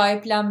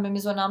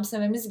sahiplenmemiz,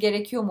 önemsememiz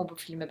gerekiyor mu bu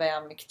filmi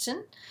beğenmek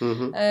için?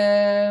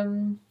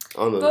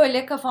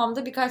 Böyle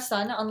kafamda birkaç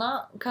tane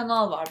ana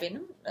kanal var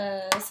benim.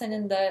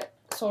 Senin de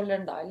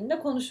soruların dahilinde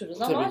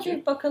konuşuruz ama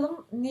bir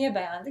bakalım niye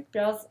beğendik?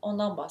 Biraz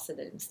ondan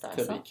bahsedelim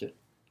istersen. Tabii ki.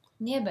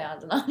 Niye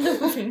beğendin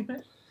anne bu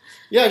filmi?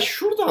 Ya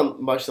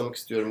şuradan başlamak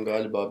istiyorum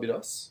galiba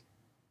biraz.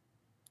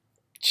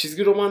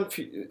 Çizgi roman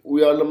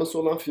uyarlaması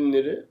olan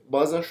filmleri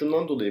bazen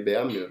şundan dolayı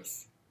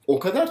beğenmiyoruz. O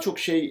kadar çok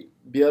şey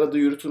bir arada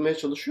yürütülmeye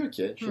çalışıyor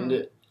ki.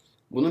 Şimdi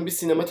bunun bir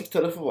sinematik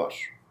tarafı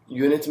var.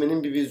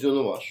 Yönetmenin bir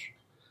vizyonu var.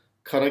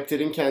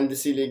 Karakterin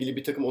kendisiyle ilgili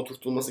bir takım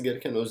oturtulması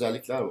gereken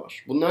özellikler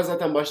var. Bunlar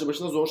zaten başlı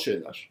başına zor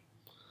şeyler.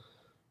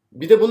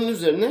 Bir de bunun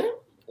üzerine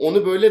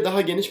onu böyle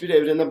daha geniş bir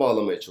evrene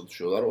bağlamaya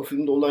çalışıyorlar. O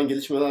filmde olan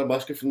gelişmeler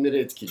başka filmleri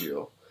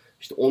etkiliyor.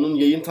 İşte onun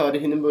yayın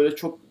tarihinin böyle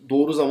çok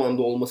doğru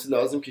zamanda olması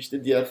lazım ki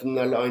işte diğer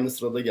filmlerle aynı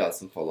sırada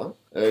gelsin falan.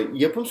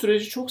 Yapım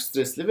süreci çok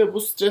stresli ve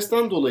bu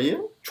stresten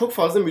dolayı çok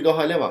fazla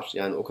müdahale var.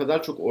 Yani o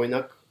kadar çok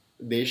oynak,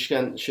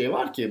 değişken şey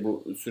var ki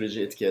bu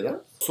süreci etki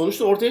eden.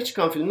 Sonuçta ortaya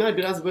çıkan filmler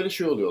biraz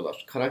böyle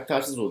oluyorlar.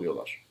 Karaktersiz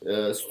oluyorlar.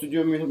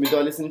 Stüdyo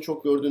müdahalesinin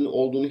çok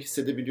olduğunu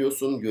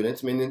hissedebiliyorsun.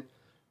 Yönetmenin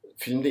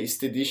filmde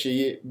istediği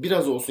şeyi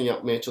biraz olsun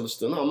yapmaya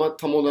çalıştığını ama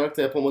tam olarak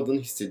da yapamadığını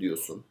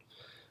hissediyorsun.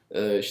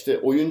 İşte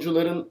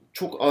oyuncuların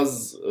çok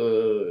az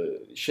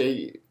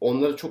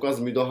onlara çok az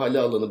müdahale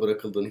alanı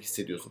bırakıldığını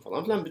hissediyorsun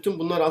falan filan. Bütün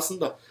bunlar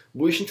aslında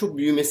bu işin çok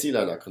büyümesiyle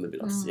alakalı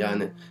biraz.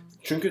 Yani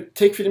çünkü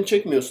tek film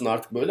çekmiyorsun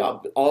artık böyle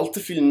 6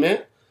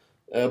 filme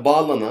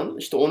bağlanan,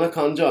 işte ona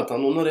kanca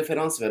atan, ona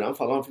referans veren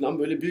falan filan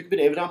böyle büyük bir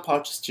evren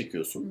parçası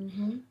çekiyorsun.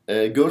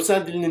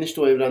 Görsel dilinin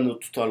işte o evrende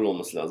tutarlı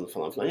olması lazım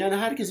falan filan. Yani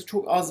herkese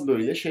çok az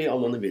böyle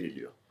alanı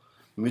veriliyor.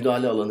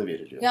 Müdahale alanı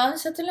veriliyor.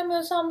 Yanlış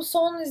hatırlamıyorsam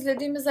son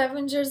izlediğimiz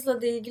Avengers'la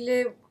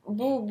ilgili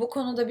bu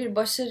konuda bir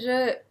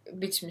başarı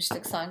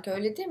biçmiştik sanki,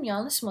 öyle değil mi?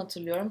 Yanlış mı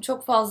hatırlıyorum?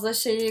 Çok fazla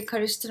şeyi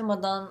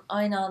karıştırmadan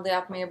aynı anda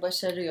yapmayı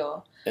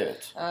başarıyor.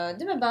 Evet.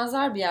 Değil mi?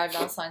 Benzer bir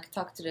yerden sanki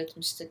takdir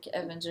etmiştik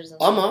Avengers'ın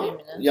ama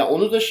filmini. ya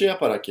onu da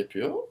yaparak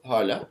yapıyor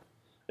hala.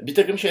 Bir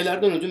takım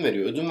şeylerden ödün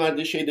veriyor. Ödün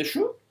verdiği şey de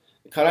şu: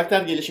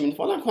 karakter gelişimini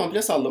falan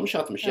komple sallamış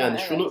atmış. Yani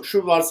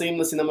şu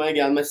varsayımla sinemaya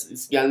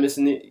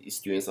gelmesini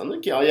istiyor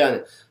insanın ki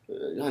yani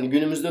hani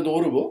günümüzde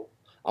doğru bu.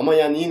 Ama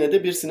yani yine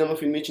de bir sinema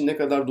filmi için ne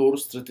kadar doğru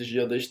strateji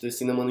ya da işte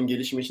sinemanın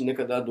gelişimi için ne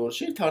kadar doğru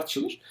şey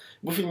tartışılır.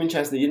 Bu filmin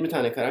içerisinde 20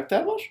 tane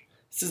karakter var.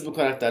 Siz bu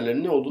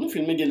karakterlerin ne olduğunu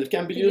filme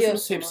gelirken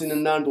biliyorsunuz.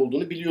 Hepsinin nerede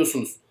olduğunu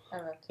biliyorsunuz.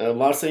 Evet.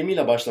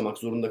 Varsayımıyla başlamak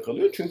zorunda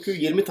kalıyor. Çünkü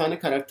 20 tane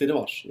karakteri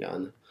var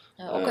yani.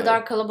 O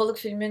kadar kalabalık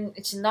filmin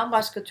içinden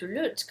başka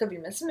türlü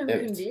çıkabilmesi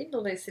mümkün değil.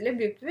 Dolayısıyla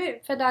büyük bir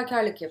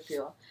fedakarlık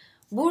yapıyor.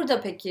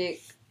 Burada peki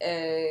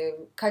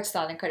kaç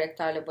tane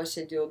karakterle baş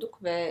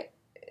ediyorduk ve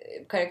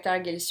karakter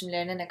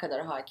gelişimlerine ne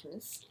kadar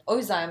hakimiz? O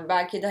yüzden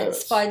belki de hani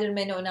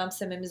Spider-Man'i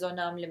önemsememiz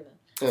önemli mi?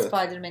 Evet.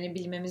 Spider-Man'i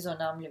bilmemiz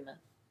önemli mi?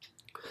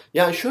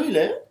 Yani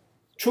şöyle,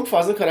 çok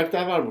fazla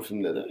karakter var bu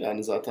filmde de.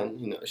 Yani zaten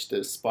yine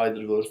işte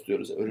Spider-Verse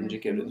diyoruz,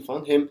 örümcek evreni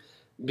falan. Hem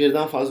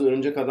birden fazla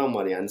örümcek adam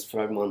var yani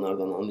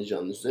fragmanlardan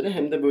anlayacağınız üzere.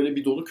 Hem de böyle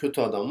bir dolu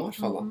kötü adam var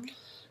falan.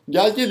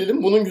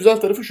 Gelelim. Bunun güzel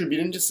tarafı şu: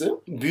 birincisi,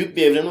 büyük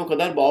bir evrene o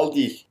kadar bağlı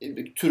değil.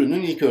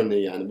 Türünün ilk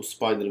örneği yani bu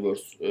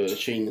Spider-Verse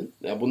şeyinin.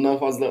 Yani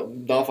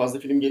daha fazla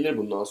film gelir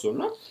bundan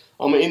sonra.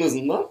 Ama en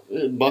azından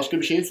başka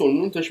bir şeyin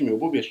sorumluluğunu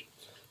taşımıyor. Bu bir.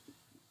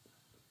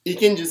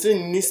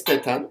 İkincisi,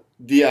 nispeten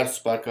diğer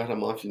süper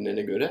kahraman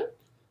filmlerine göre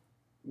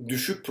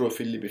düşük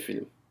profilli bir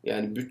film.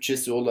 Yani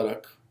bütçesi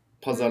olarak,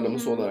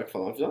 pazarlaması olarak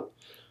falan filan.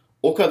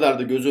 O kadar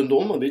da göz önünde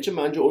olmadığı için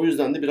bence o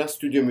yüzden de biraz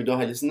stüdyo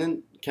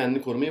müdahalesinden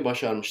kendini korumayı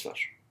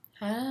başarmışlar.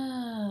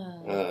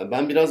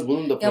 Ben biraz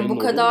bunun da payının olduğunu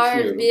düşünüyorum.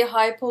 Ya bu kadar bir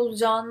hype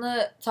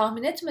olacağını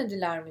tahmin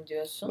etmediler mi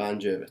diyorsun?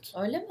 Bence evet.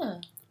 Öyle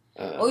mi?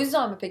 O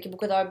yüzden mi peki bu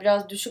kadar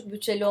biraz düşük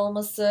bütçeli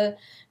olması,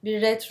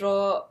 bir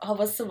retro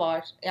havası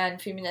var. Yani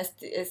filmin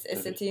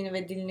estetiğini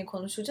ve dilini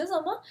konuşacağız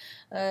ama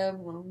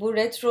bu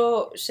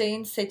retro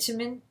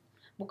seçimin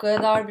bu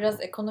kadar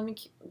biraz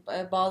ekonomik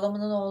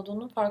bağlamının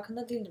olduğunun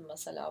farkında değildim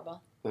mesela ben.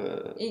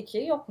 İyi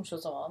ki yokmuş o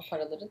zaman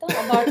paraları da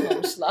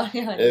abartmamışlar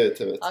yani.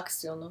 Evet.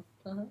 Aksiyonu.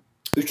 Hı-hı.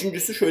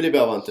 Üçüncüsü şöyle bir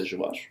avantajı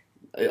var.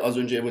 Az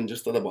önce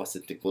Avengers'ta da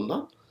bahsettik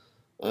bundan.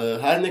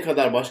 Her ne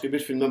kadar başka bir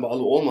filme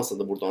bağlı olmasa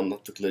da burada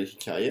anlattıkları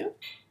hikaye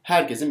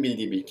herkesin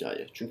bildiği bir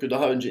hikaye. Çünkü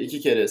daha önce 2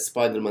 kere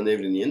Spider-Man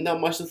evreni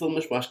yeniden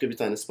başlatılmış. Başka bir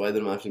tane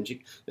Spider-Man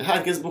filmcik.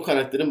 Herkes bu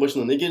karakterin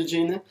başına ne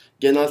geleceğini,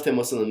 genel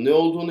temasının ne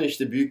olduğunu,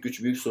 işte büyük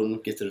güç büyük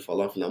sorumluluk getirir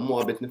falan filan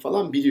muhabbetini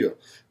falan biliyor.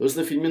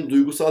 Dolayısıyla filmin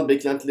duygusal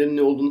beklentilerinin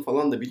ne olduğunu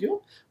falan da biliyor.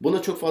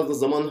 Buna çok fazla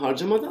zaman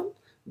harcamadan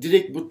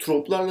direkt bu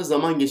troplarla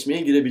zaman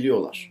geçmeye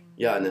girebiliyorlar.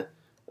 Yani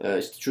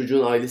işte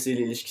çocuğun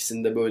ailesiyle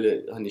ilişkisinde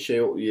böyle hani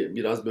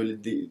biraz böyle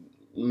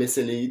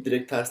meseleyi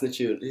direkt tersine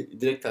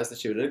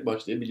çevirerek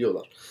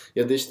başlayabiliyorlar.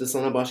 Ya da işte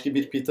sana başka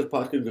bir Peter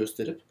Parker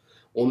gösterip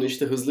onu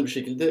işte hızlı bir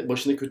şekilde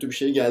başına kötü bir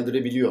şey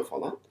geldirebiliyor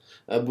falan.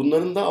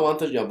 Bunların da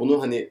avantajı, yani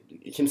bunu hani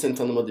kimsenin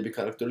tanımadığı bir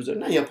karakter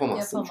üzerinden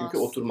yapamazsın. Çünkü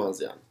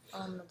oturmaz yani.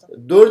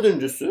 Anladım.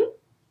 Dördüncüsü,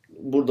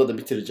 burada da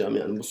bitireceğim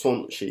yani bu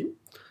son şeyim.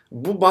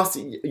 Bu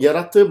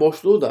yarattığı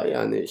boşluğu da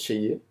yani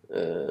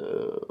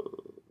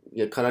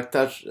ya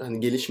karakter hani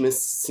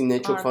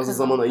gelişmesine çok fazla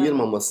zaman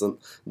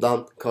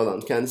ayırmamasından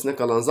kendisine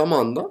kalan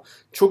zamanda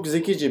çok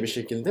zekice bir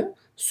şekilde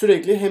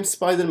sürekli hem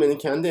Spider-Man'in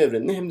kendi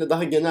evrenine hem de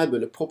daha genel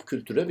böyle pop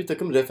kültüre bir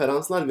takım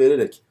referanslar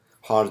vererek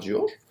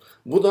harcıyor.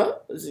 Bu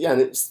da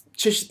yani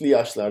çeşitli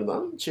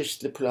yaşlardan,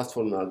 çeşitli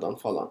platformlardan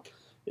falan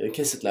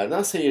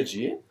kesitlerden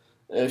seyirciyi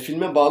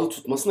filme bağlı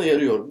tutmasına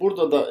yarıyor.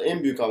 Burada da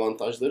en büyük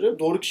avantajları,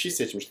 doğru kişiyi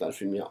seçmişler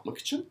filmi yapmak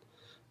için.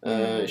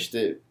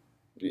 İşte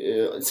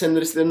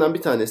senaristlerinden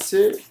bir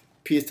tanesi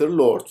Peter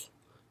Lord.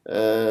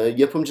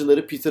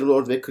 Yapımcıları Peter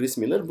Lord ve Chris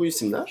Miller, bu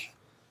isimler.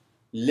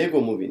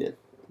 Lego Movie'nin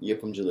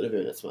yapımcıları ve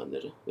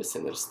yönetmenleri ve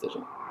senaristleri.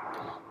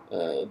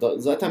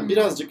 Zaten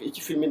birazcık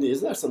iki filmi de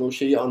izlersen o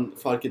şeyi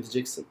fark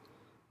edeceksin.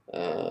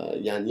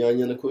 Yani yan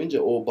yana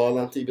koyunca o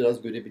bağlantıyı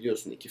biraz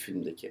görebiliyorsun iki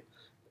filmdeki.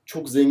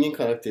 Çok zengin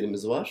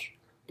karakterimiz var.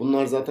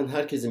 Bunlar zaten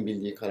herkesin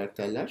bildiği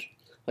karakterler.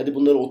 Hadi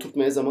bunları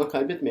oturtmaya zaman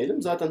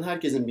kaybetmeyelim. Zaten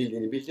herkesin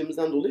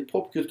bildiğimizden dolayı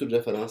pop kültür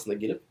referansına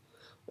girip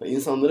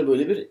insanları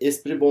böyle bir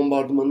espri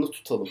bombardımanını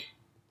tutalım.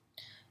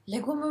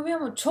 Lego Movie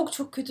ama çok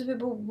çok kötü ve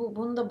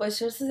bunu da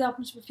başarısız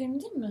yapmış bir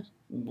film değil mi?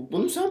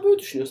 Bunu sen böyle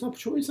düşünüyorsun.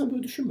 Çoğu insan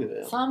böyle düşünmüyor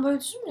ya. Sen böyle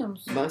düşünmüyor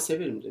musun? Ben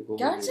severim Lego Movie'yi.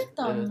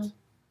 Gerçekten mi?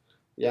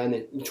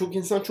 Yani çok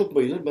insan çok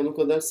bayılır. Ben o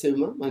kadar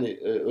sevmem. Hani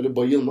öyle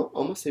bayılmam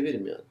ama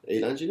severim yani.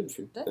 Eğlenceli bir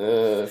film.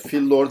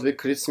 Phil Lord ve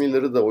Chris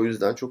Miller'ı da o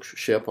yüzden çok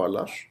şey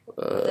yaparlar.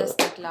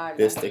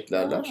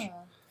 Desteklerler.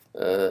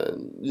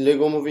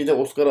 Lego Movie'de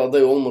Oscar'a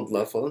aday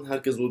olmadılar falan.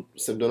 Herkes o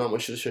dönem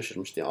aşırı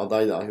şaşırmıştı. Yani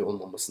aday dahi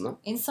olmamasına.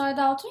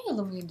 Inside Out'un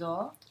yılı mıydı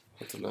o?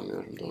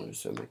 Hatırlamıyorum. Doğruyu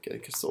söylemek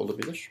gerekirse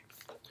olabilir.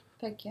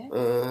 Peki.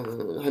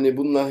 Hani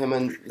bunlar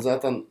hemen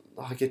zaten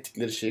hak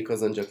ettikleri şeyi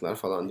kazanacaklar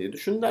falan diye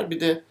düşündüler. Bir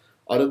de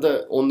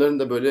arada onların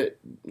da böyle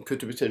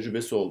kötü bir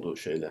tecrübesi oldu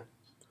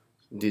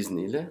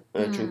Disney'le.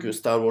 Çünkü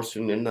Star Wars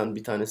filmlerinden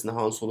bir tanesini,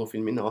 Han Solo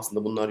filmini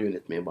aslında bunlar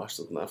yönetmeye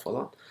başladılar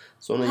falan.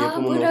 Sonra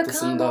yapımın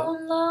ortasında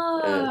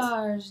onlar.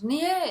 Evet.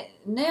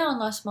 Ne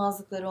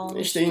anlaşmazlıkları olmuştu?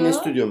 İşte yine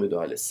stüdyo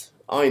müdahalesi.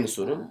 Aynı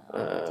sorun.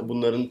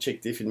 Bunların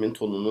çektiği filmin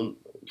tonunun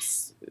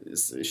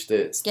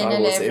işte Star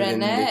Wars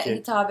evrenindeki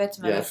hitap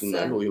etmemesi, diğer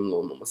filmlerle uyumlu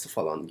olmaması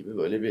falan gibi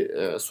böyle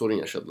bir sorun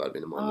yaşadılar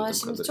benim anladığım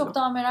kadarıyla. Şimdi çok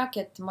daha merak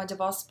ettim.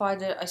 Acaba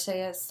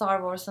Star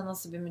Wars'a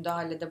nasıl bir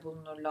müdahalede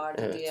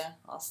bulunurlardı diye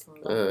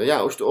aslında.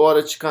 Ya işte o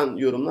ara çıkan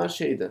yorumlar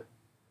şeydi.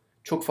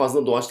 Çok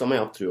fazla doğaçlama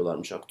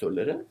yaptırıyorlarmış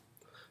aktörlere.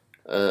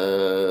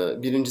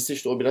 Birincisi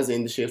işte o biraz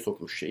endişeye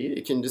sokmuş şeyi.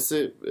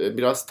 İkincisi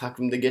biraz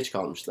takvimde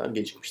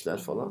gecikmişler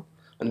falan.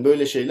 Hani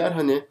böyle şeyler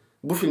hani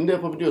bu filmde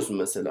yapabiliyorsun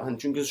mesela. Hani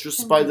çünkü şu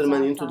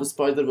Spider-Man Into the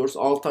Spider-Verse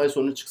 6 ay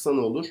sonra çıksa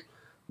ne olur?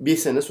 1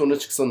 sene sonra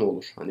çıksa ne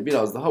olur? Hani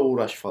biraz daha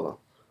uğraş falan.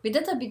 Bir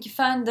de tabii ki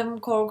fandom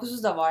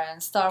korkusu da var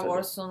yani. Star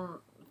Wars'un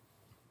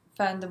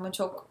fandom'u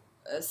çok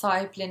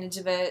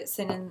sahiplenici ve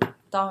senin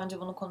daha önce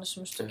bunu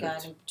konuşmuştuk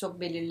yani çok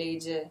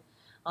belirleyici,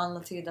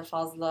 anlatıyı da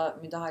fazla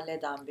müdahale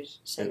eden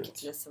bir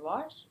kitlesi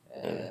var.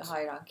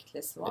 Hayran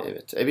kitlesi var.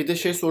 Evet. Bir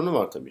de sorunu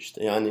var tabii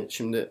işte. Yani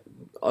şimdi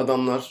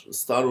adamlar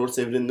Star Wars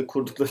evrenini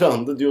kurdukları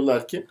anda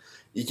diyorlar ki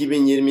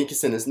 2022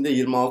 senesinde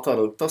 26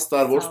 Aralık'ta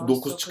Star Wars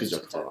 9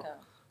 çıkacak falan.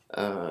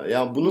 Evet.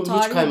 Ya bunun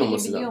hiç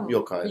kaymaması lazım.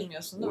 Yok hayır.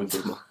 Bilmiyorsun değil mi?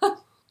 Uydurma.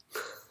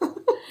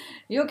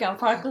 Yok yani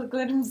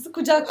farklılıklarımızı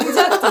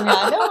kucaklayacaktım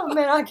yani ama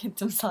merak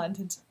ettim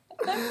sadece.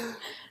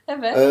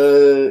 Evet.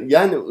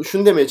 Yani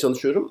şunu demeye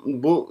çalışıyorum.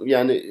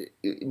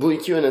 Bu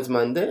iki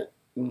yönetmen de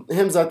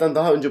hem zaten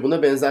daha önce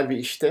buna benzer bir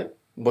işte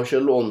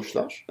başarılı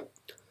olmuşlar.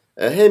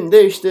 Hem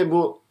de işte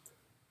bu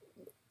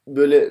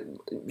böyle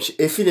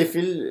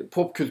efil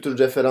pop kültür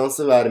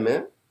referansı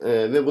verme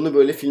ve bunu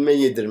böyle filme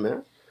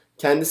yedirme.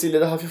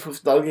 kendisiyle de hafif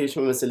hafif dalga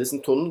geçme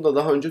meselesinin tonunu da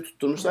daha önce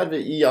tutturmuşlar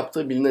ve iyi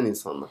yaptığı bilinen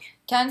insanlar.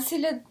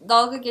 Kendisiyle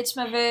dalga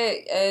geçme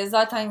ve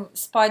zaten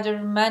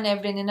Spider-Man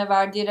evrenine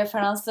verdiği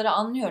referansları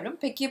anlıyorum.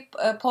 Peki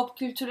pop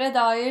kültüre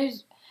dair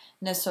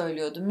ne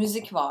söylüyordu?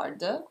 Müzik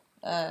vardı.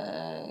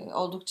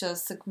 Oldukça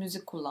sık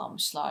müzik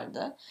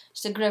kullanmışlardı.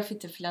 İşte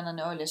graffiti falan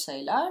hani öyle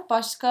şeyler.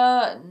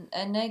 Başka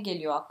ne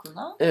geliyor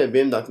aklına? Evet,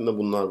 benim de aklımda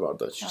bunlar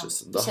vardı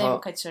açıkçası. Bir şey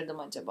mi kaçırdım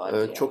acaba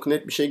diye. Çok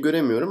net bir şey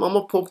göremiyorum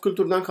ama pop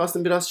kültürden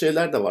kastım biraz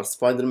şeyler de var.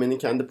 Spider-Man'in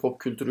kendi pop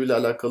kültürüyle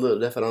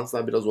alakalı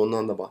referanslar biraz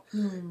ondan da var.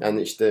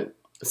 Yani işte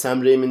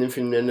Sam Raimi'nin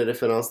filmlerine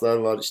referanslar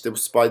var. İşte bu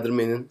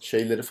Spider-Man'in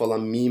şeyleri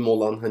falan meme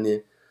olan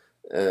hani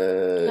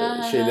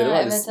şeyleri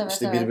var. Evet,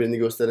 işte birbirini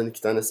gösteren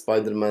 2 tane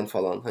Spider-Man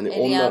falan. Hani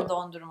eriyen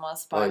dondurma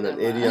Spider-Man. Aynen,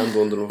 eriyen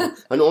dondurma.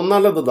 Hani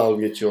onlarla da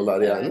dalga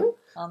geçiyorlar yani.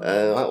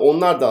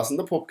 Onlar da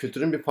aslında pop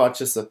kültürün bir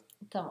parçası.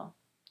 Tamam.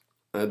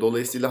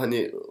 Dolayısıyla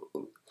hani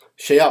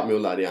şey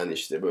yapmıyorlar yani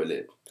işte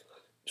böyle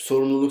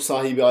sorumluluk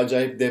sahibi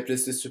acayip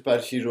depresif süper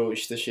hero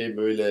işte şey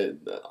böyle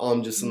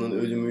amcasının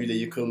ölümüyle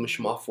yıkılmış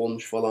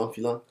mahvolmuş falan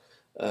filan.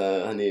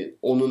 Hani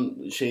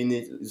onun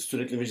şeyini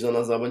sürekli vicdan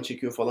azabını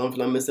çekiyor falan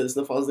filan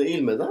meselesine fazla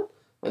eğilmeden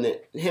hani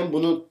hem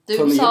bunu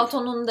duygusal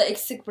tonunu da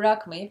eksik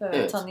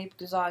bırakmayıp tanıyıp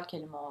güzel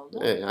kelime oldu.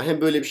 Evet, yani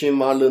hem böyle bir şeyin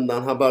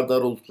varlığından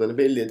haberdar olduklarını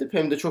belli edip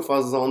hem de çok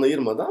fazla zaman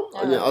ayırmadan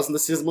hani aslında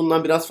siz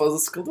bundan biraz fazla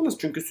sıkıldınız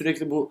çünkü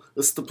sürekli bu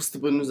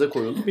ısıtıp önünüze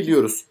koyuldu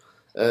biliyoruz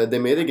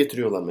demeye de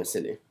getiriyorlar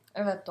meseleyi.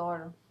 Evet,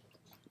 doğru.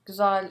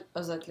 Güzel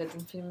özetledin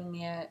filmi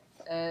niye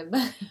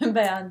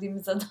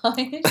beğendiğimize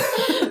dair.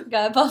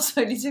 Galiba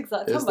söyleyecek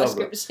zaten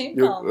başka bir şeyim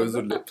kalmadı. Yok,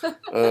 özür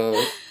dilerim.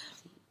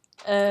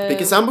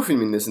 Peki sen bu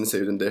filmin nesini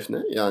sevdin Defne?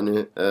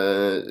 Yani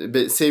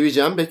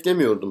seveceğim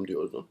beklemiyordum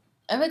diyordun.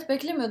 Evet,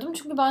 beklemiyordum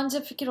çünkü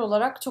bence fikir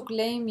olarak çok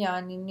lame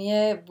yani.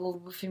 Niye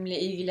bu filmle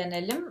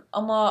ilgilenelim?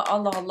 Ama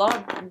Allah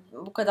Allah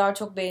bu kadar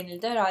çok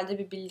beğenildi. Herhalde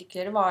bir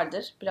bildikleri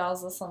vardır.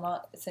 Biraz da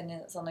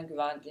sana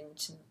güvendiğim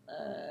için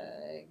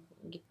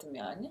gittim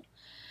yani.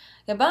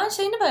 Ya ben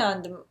şeyini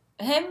beğendim.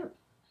 Hem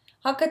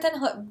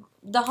hakikaten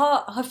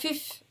daha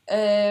hafif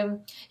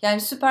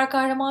yani süper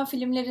kahraman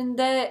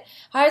filmlerinde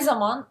her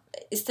zaman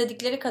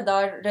istedikleri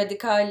kadar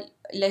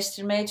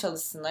radikalleştirmeye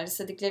çalışsınlar.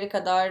 İstedikleri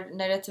kadar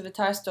narratifi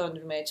ters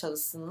döndürmeye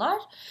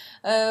çalışsınlar.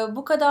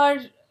 Bu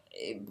kadar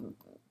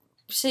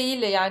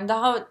şeyiyle yani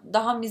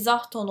daha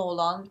mizah tonu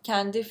olan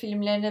kendi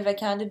filmlerine ve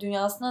kendi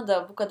dünyasına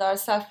da bu kadar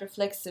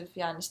self-reflexive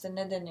yani işte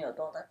ne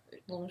deniyordu ona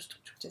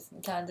bulmuştuk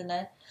Türkçesini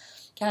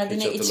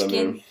kendine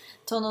içkin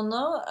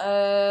tonunu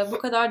bu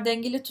kadar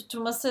dengeli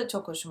tutturması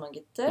çok hoşuma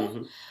gitti.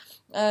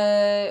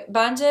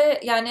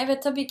 Bence yani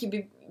evet tabii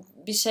ki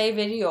bir şey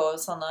veriyor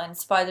sana hani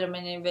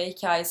Spider-Man'i ve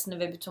hikayesini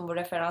ve bütün bu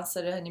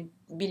referansları hani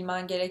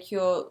bilmen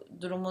gerekiyor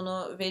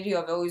durumunu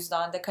veriyor ve o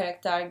yüzden de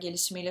karakter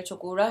gelişimiyle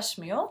çok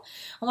uğraşmıyor.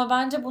 Ama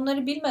bence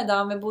bunları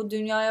bilmeden ve bu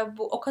dünyaya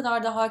o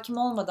kadar da hakim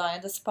olmadan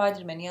ya da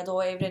Spider-Man'i ya da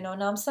o evreni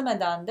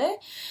önemsemeden de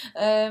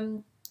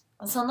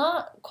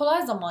sana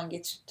kolay zaman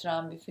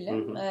geçirtiren bir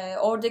film.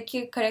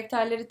 Oradaki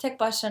karakterleri tek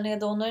başlarına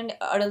ya da onların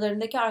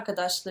aralarındaki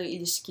arkadaşlığı,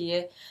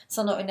 ilişkiyi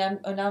sana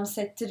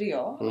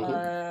önemsettiriyor.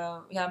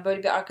 Yani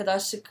böyle bir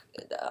arkadaşlık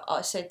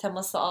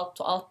teması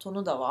alt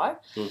tonu da var.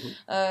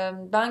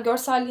 Ben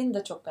görselliğini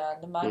de çok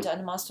beğendim. Bence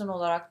animasyon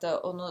olarak da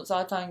onu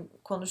zaten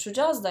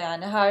konuşacağız da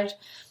yani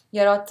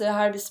yarattığı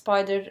her bir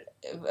Spider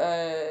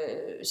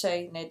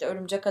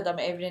Örümcek Adam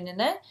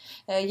evrenine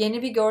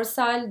yeni bir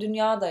görsel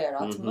dünya da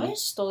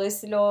yaratmış.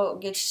 Dolayısıyla o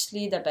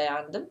geçişliği de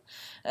beğendim.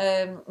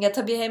 Ya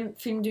tabii hem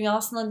film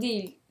dünyasına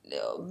değil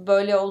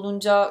böyle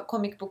olunca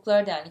comic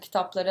book'lara da yani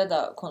kitaplara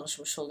da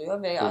konuşmuş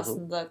oluyor ve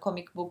aslında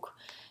comic book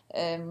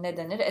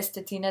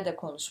estetiğine de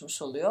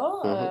konuşmuş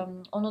oluyor.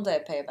 Onu da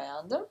epey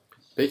beğendim.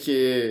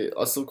 Peki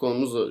asıl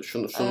konumuz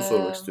şunu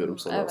sormak istiyorum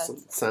sana evet. asıl.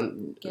 Sen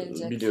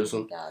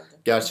biliyorsun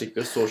gerçek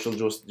bir social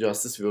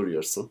justice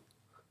warrior'sın.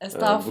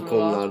 Bu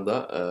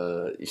konularda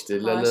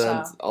işte La La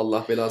Land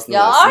Allah belasını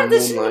versin. Ya Arda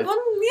şimdi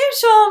niye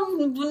şu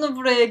an bunu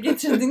buraya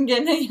getirdin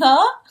gene ya?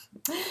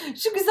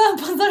 Şu güzel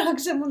pazar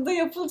akşamında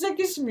yapılacak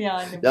iş mi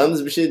yani?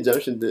 Yalnız bir şey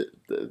diyeceğim şimdi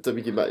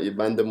tabii ki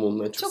ben de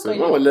Moonlight'ı çok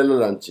seviyorum ama La La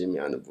Land'cıyım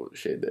yani bu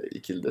şeyde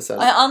ikilide sen.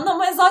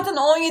 Anlamaya zaten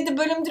 17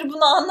 bölümdür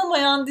bunu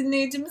anlamayan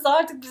dinleyicimiz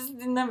artık bizi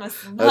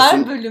dinlemesin.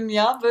 Her bölüm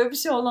ya böyle bir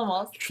şey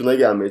olamaz. Şuna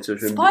gelmeye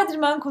çalışıyorum.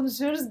 Spider-Man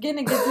konuşuyoruz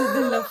gene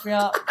getirdin lafı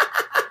ya.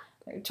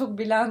 Çok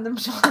bilendim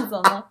şu an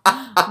sana.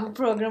 Bu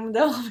programı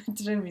devam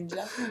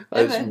ettiremeyeceğim.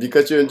 Evet. Şimdi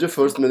birkaç ay önce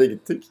First Man'e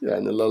gittik.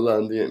 Yani La La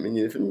Land'ın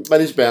yeni film.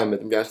 Ben hiç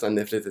beğenmedim. Gerçekten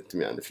nefret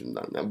ettim yani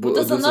filmden. Yani bu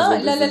da sana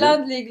La La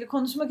Land ile ilgili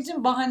konuşmak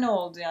için bahane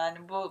oldu yani.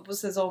 Bu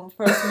sezon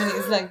First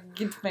Man'i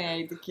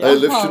gitmeyeydik ya.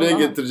 Hayır, şuraya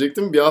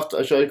getirecektim.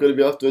 Aşağı yukarı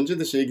bir hafta önce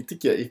de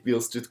gittik ya. If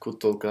Beale Street Could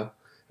Talk'a.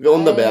 Ve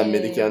onu da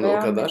beğenmedik yani o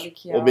kadar.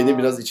 Ya. O beni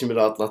biraz içimi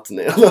rahatlattı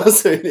ne yalan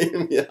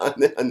söyleyeyim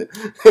yani. Hani.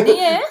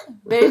 Niye?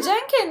 Barry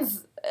Jenkins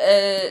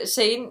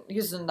şeyin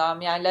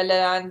yüzünden yani La La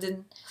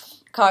Land'in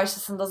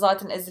karşısında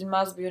zaten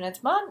ezilmez bir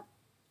yönetmen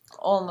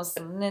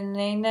olmasın.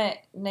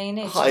 Neyine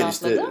için Hayır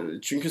atladı? işte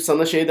çünkü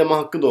sana şey deme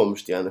hakkı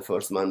doğmuştu yani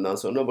First Man'dan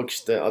sonra. Bak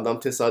işte adam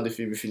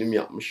tesadüfi bir film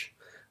yapmış.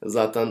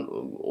 zaten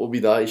o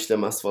bir daha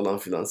işlemez falan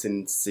filan.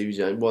 Senin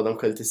seveceğin bu adam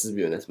kalitesiz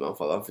bir yönetmen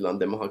falan filan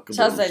deme hakkı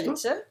Chazelle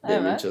bulmuştu. için.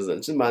 Demin Evet. Chazelle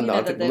için. Ben de Yine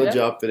artık de buna derim.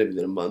 cevap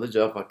verebilirim. Bana da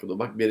cevap hakkı da.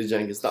 Bak Barry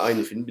Jenkins de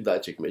aynı filmi bir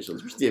daha çekmeye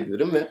çalışmış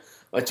diyebilirim ve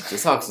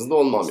açıkçası haksız da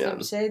olmam Hiçbir yani.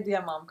 bir şey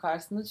diyemem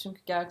karşısında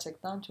çünkü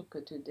gerçekten çok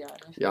kötüydü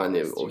yani.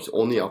 Yani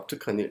onu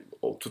yaptık hani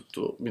o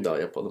tuttu bir daha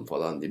yapalım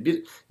falan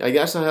diye. Ya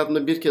gerçekten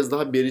hayatımda bir kez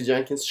daha Barry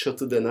Jenkins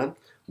şatı denen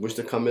bu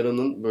işte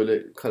kameranın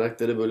böyle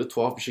karaktere böyle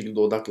tuhaf bir şekilde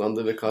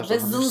odaklandığı ve karşıda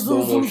hafif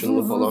slow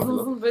motion'lı falan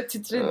filan. Böyle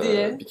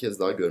titrediği. Bir kez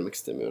daha görmek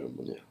istemiyorum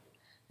bunu ya.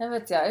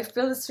 Evet ya, If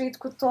Beale Street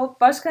Could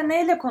Talk başka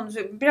neyle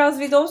konuşuyor? Biraz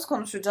Widows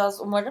konuşacağız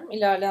umarım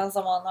ilerleyen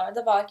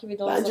zamanlarda. Belki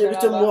Widows'la Bence beraber.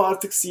 bütün bu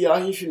artık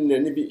siyahi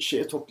filmlerini bir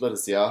şeye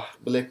toplarız ya.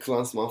 Black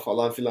Klansman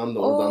falan filan da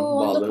oradan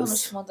bağlarız. Onu da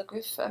konuşmadık.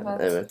 Üf, evet.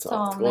 Evet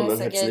tamam, artık onların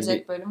neyse, hepsini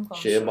gelecek bir bölüm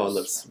konuşuruz. şeye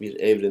bağlarız. Bir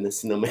evrene,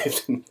 sinema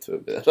evreni.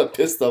 Tövbe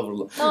yarabbim,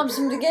 estağfurullah. Tamam,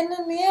 şimdi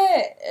gene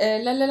niye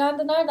La La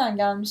Land'e nereden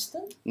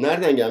gelmiştin?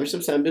 Nereden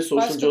gelmiştim? Sen bir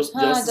Social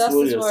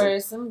Justice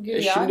Warriors'ın.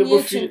 Güya. Şimdi Niye?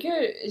 bu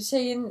Çünkü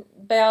şeyin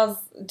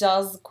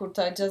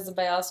cazı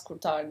beyaz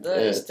kurtardı.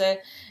 Evet.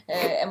 İşte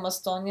Emma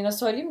Stone, yine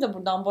söyleyeyim de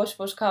buradan boş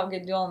boş kavga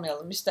ediyor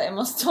olmayalım. İşte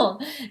Emma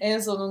Stone en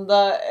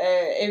sonunda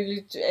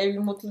evli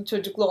mutlu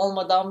çocuklu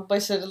olmadan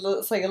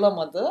başarılı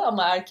sayılamadı.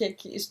 Ama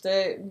erkek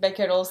işte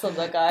bekar olsa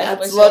da gayet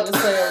başarılı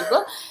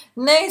sayıldı.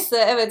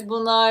 Neyse, evet,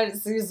 bunlar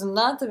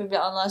yüzünden tabii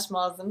bir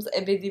anlaşmazlığımız,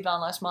 ebedi bir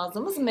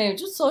anlaşmazlığımız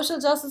mevcut. Social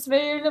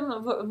Justice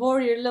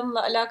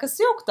Warrior'la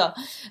alakası yok da.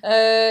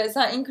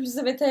 Sen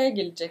inkluziviteteye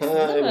geleceksin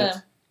değil evet.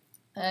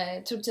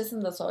 mi?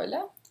 Türkçesini de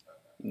söyle.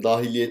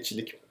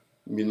 Dahiliyetçilik.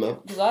 Bilmem.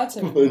 Güzel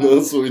çevirdim.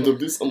 Nasıl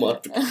uydurduysam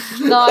artık.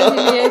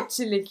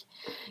 Dahiliyetçilik.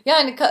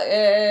 Yani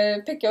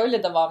peki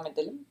öyle devam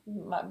edelim.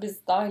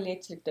 Biz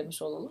dahiliyetçilik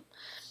demiş olalım.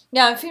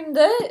 Yani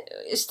filmde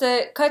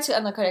işte kaç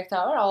ana karakter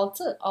var?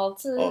 6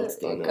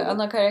 tane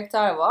ana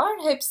karakter var.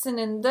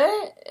 Hepsinin de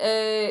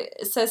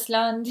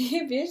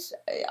seslendiği bir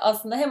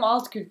aslında hem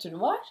alt kültürü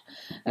var.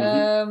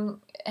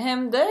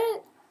 Hem de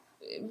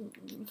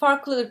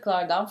farklı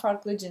ırklardan,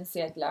 farklı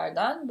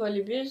cinsiyetlerden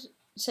böyle bir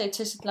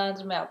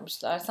çeşitlendirme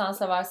yapmışlar. Sen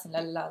seversin La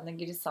La Land'ın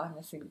giriş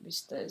sahnesi gibi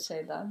işte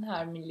şeyden,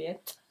 her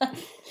milliyetten.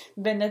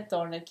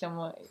 Benetton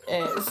reklamı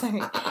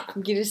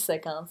giriş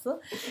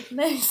sekansı.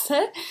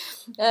 Neyse.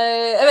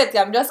 Evet,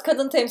 yani biraz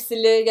kadın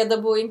temsili ya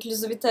da bu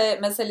inklüzivite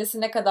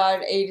meselesi ne kadar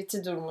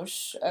eğriti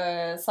durmuş.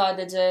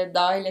 Sadece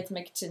dahil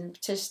etmek için,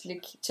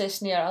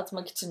 çeşni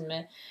yaratmak için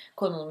mi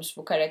konulmuş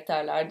bu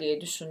karakterler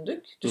diye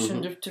düşündük.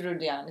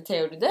 Düşündürtürürdü yani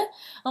teoride.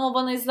 Ama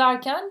bana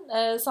izlerken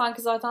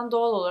sanki zaten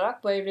doğal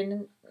olarak bu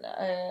evrenin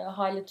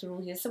haleti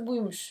ruhiyesi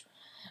buymuş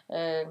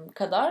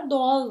kadar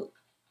doğal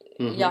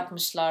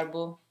yapmışlar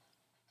bu.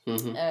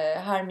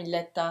 Her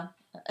milletten,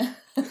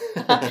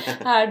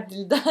 her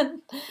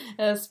dilden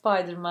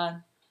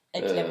Spider-Man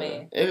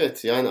eklemeyi.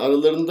 Evet, yani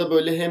aralarında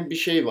böyle hem bir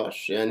şey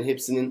var. Yani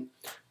hepsinin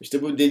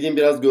işte bu dediğim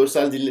biraz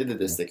görsel dille de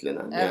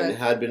desteklenen. Evet. Yani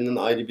her birinin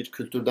ayrı bir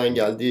kültürden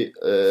geldiği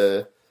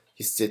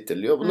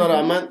hissettiriliyor. Buna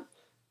rağmen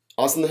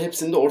aslında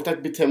hepsinde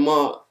ortak bir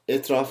tema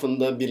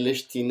etrafında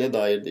birleştiğine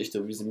dair de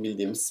işte bizim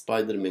bildiğimiz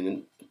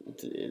Spider-Man'in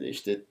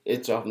işte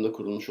etrafında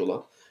kurulmuş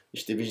olan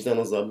işte vicdan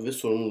azabı ve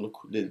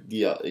sorumluluk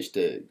diye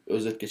işte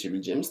özet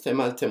geçebileceğimiz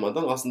temel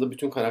temadan aslında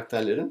bütün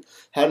karakterlerin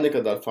her ne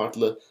kadar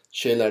farklı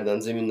şeylerden,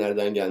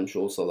 zeminlerden gelmiş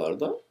olsalar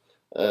da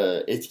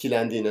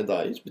etkilendiğine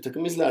dair bir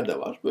takım izler de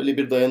var. Böyle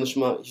bir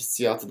dayanışma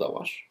hissiyatı da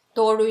var.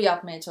 Doğruyu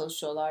yapmaya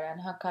çalışıyorlar,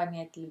 yani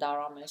hakkaniyetli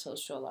davranmaya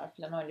çalışıyorlar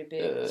falan, öyle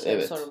bir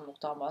evet.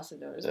 sorumluluktan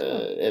bahsediyoruz değil mi?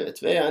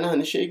 Evet, ve yani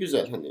hani şey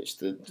güzel, hani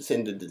işte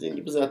senin de dediğin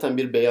gibi zaten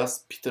bir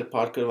beyaz Peter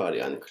Parker var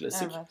yani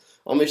klasik. Evet.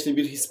 Ama işte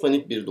bir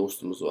Hispanik bir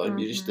dostumuz var.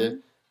 Bir işte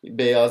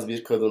beyaz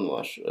bir kadın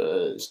var.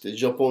 İşte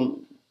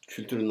Japon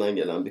kültüründen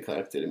gelen bir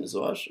karakterimiz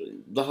var.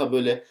 Daha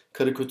böyle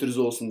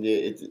karikatürize olsun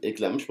diye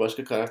eklenmiş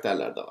başka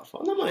karakterler de var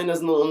falan. Ama en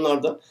azından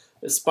onlar da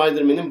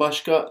Spider-Man'in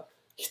başka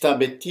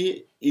hitap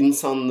ettiği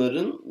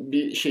insanların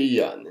bir şeyi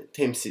yani.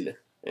 Temsili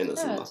en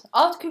azından. Evet.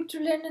 Alt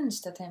kültürlerinin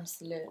işte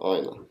temsili.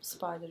 Aynen.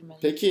 Spider-Man.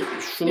 Peki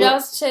şunu...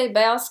 Biraz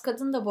beyaz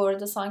kadın da bu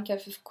arada sanki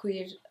hafif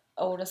queer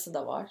aurası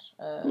da var.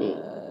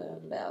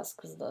 Beyaz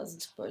kız da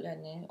azıcık böyle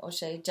hani o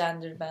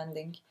gender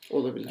bending.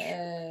 Olabilir.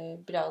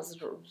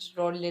 Biraz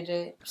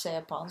rolleri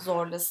yapan,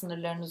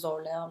 sınırlarını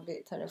zorlayan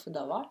bir tarafı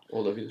da var.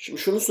 Olabilir. Şimdi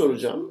şunu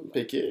soracağım.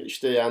 Peki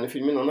işte yani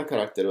filmin ana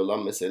karakteri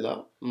olan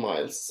mesela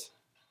Miles.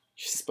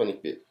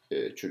 Hispanik bir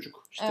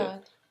çocuk. İşte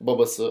evet.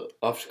 Babası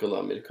Afrikalı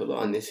Amerikalı,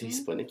 annesi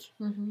Hispanik.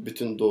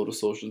 Bütün doğru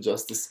social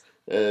justice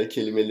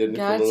kelimelerini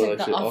kullanarak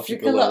gerçekten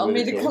Afrikalı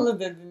Amerikalı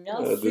dedin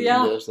ya.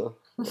 Siyah.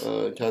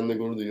 Kendime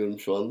gurur duyuyorum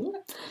şu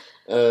anda.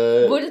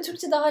 Bu arada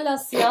Türkçe'de hala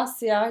siyah,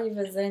 siyahi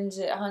ve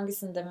zenci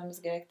hangisini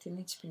dememiz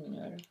gerektiğini hiç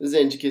bilmiyorum.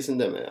 Zenci kesin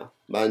deme ya.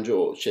 Bence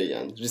o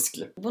yani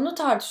riskli. Bunu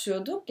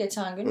tartışıyorduk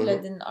geçen gün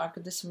Ladin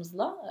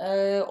arkadaşımızla.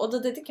 O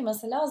da dedi ki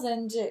mesela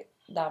zenci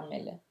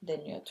denmeli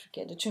deniyor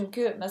Türkiye'de.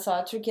 Çünkü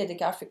mesela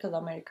Türkiye'deki Afrikalı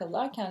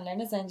Amerikalılar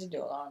kendilerine zenci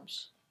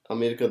diyorlarmış.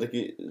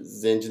 Amerika'daki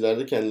zenciler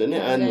de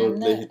kendilerine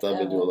N-word'le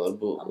hitap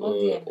ediyorlar. Bu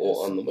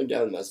o anlama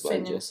gelmez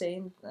bence.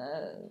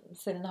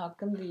 Senin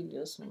hakkın değil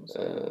diyorsun.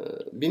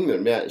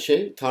 Bilmiyorum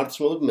yani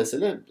tartışmalı bir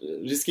mesele.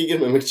 Riske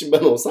girmemek için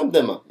ben olsam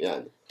demem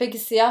yani. Peki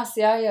siyah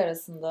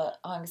arasında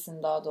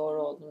hangisinin daha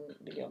doğru olduğunu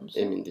biliyor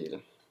musun? Emin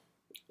değilim.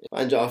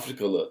 Bence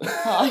Afrikalı.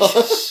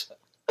 Hayır.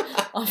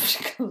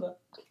 Afrikalı.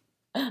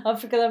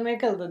 Afrikalı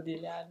Amerikalı da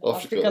değil yani.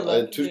 Afrikalı.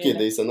 Yani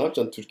Türkiye'deyse ne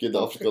yapacaksın? Türkiye'de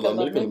Afrikalı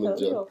Amerikalı mı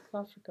diyeceksin? Yok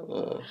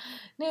Afrikalı.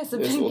 Neyse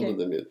onu da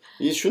demeyelim.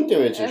 Şunu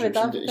demeye çalışıyorum. Evet,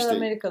 Afrikalı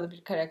Amerikalı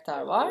bir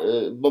karakter var.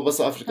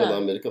 Babası Afrikalı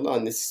Amerikalı,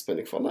 annesi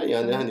Hispanik falan.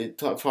 Yani hani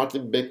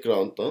farklı bir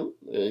background'dan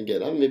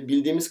gelen ve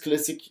bildiğimiz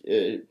klasik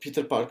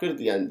Peter Parker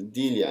yani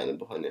değil yani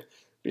bu hani.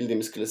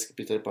 Bildiğimiz klasik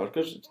Peter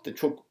Parker işte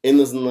çok en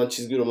azından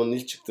çizgi romanın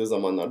ilk çıktığı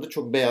zamanlarda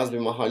çok beyaz bir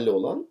mahalle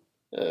olan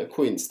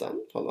Queens'ten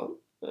falan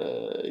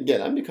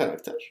gelen bir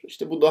karakter.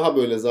 İşte bu daha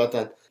böyle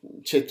zaten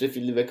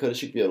çetrefilli ve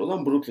karışık bir yer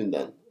olan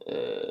Brooklyn'den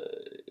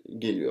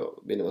geliyor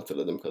benim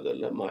hatırladığım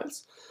kadarıyla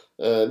Miles.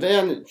 Ve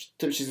yani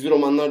tabii çizgi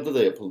romanlarda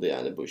da yapıldı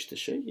yani bu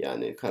işte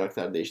yani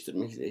karakter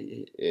değiştirme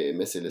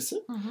meselesi.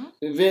 Hı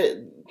hı. Ve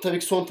tabii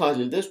ki son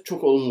tahlilde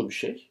çok olumlu bir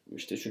şey.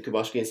 İşte çünkü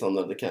başka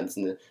insanlar da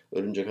kendisini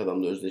Örümcek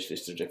Adam'la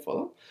özdeşleştirecek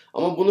falan.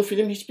 Ama bunu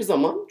film hiçbir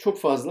zaman çok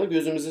fazla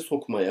gözümüze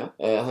sokmaya,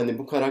 hani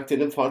bu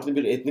karakterin farklı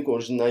bir etnik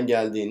orijinden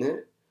geldiğini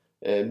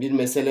bir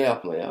mesele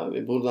yapmaya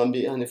ve buradan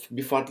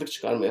bir farklılık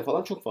çıkarmaya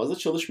falan çok fazla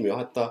çalışmıyor.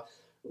 Hatta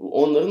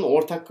onların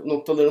ortak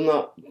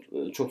noktalarına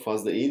çok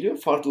fazla eğiliyor.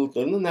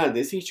 Farklılıklarını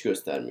neredeyse hiç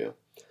göstermiyor.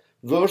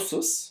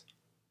 Versus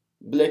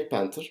Black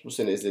Panther, bu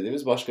sene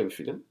izlediğimiz başka bir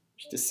film.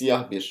 İşte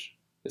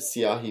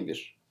siyahi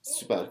bir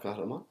süper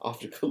kahraman.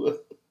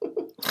 Afrikalı.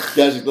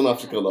 Gerçekten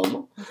Afrikalı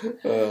ama.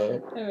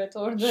 Evet,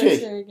 orada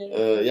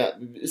geliyor.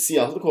 Yani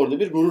siyahlık orada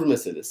bir gurur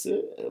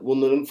meselesi.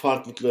 Bunların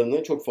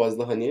farklılıklarını çok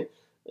fazla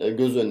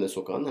göz önüne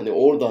sokan, hani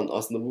oradan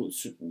aslında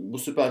bu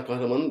süper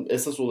kahramanın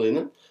esas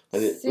olayının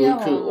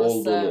ırkı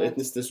olduğunu,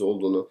 etnisitesi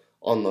olduğunu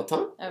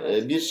anlatan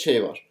bir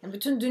şey var.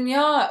 Bütün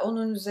dünya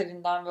onun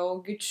üzerinden ve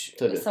o güç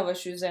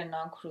savaşı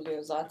üzerinden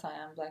kuruluyor zaten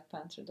yani Black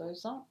Panther'da o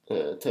yüzden.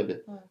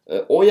 Tabii.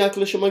 Evet. O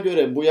yaklaşıma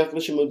göre bu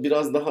yaklaşımı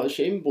biraz daha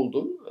mi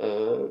buldun?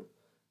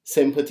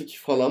 Sempatik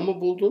falan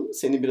mı buldun?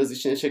 Seni biraz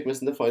içine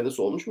çekmesinde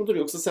faydası olmuş mudur?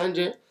 Yoksa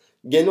sence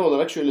genel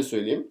olarak şöyle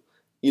söyleyeyim.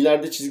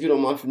 İleride çizgi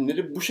roman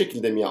filmleri bu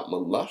şekilde mi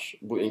yapmalılar?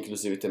 Bu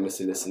inklusivite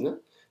meselesini.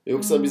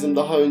 Yoksa bizim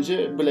daha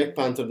önce Black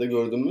Panther'da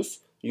gördüğümüz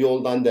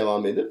yoldan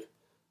devam edip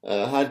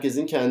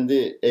herkesin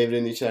kendi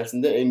evreni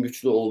içerisinde en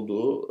güçlü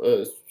olduğu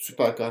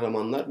süper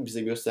kahramanlar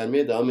bize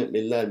göstermeye devam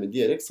etmeliler mi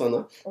diyerek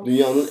sana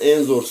dünyanın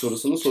en zor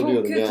sorusunu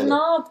soruyorum. Çok kötü, ne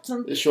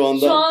yaptın? Şu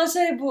an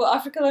bu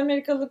Afrikalı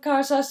Amerikalı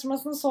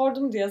karşılaştırmasını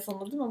sordum diye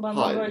sanıldı değil mi?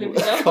 Bana böyle bir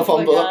cevap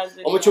kafamda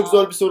geldi. Ama çok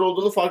zor bir soru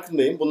olduğunu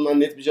farkındayım. Bundan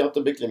net bir cevap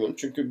da beklemiyorum.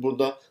 Çünkü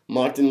burada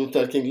Martin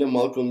Luther King ile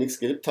Malcolm X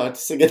gelip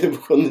tartışsa gene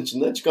bu konunun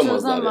içinden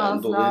çıkamazlar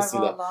yani.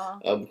 Dolayısıyla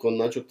bu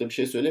konudan çok da bir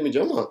şey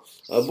söylemeyeceğim ama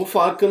bu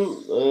farkın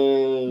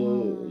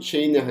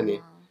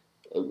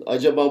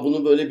acaba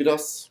bunu böyle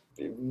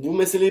bu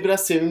meseleyi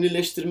biraz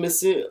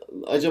sevimlileştirmesi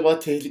acaba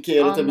tehlike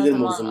yaratabilir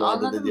mi uzun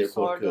vadede diye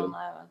korkuyorum.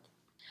 Evet.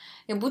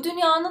 Ya bu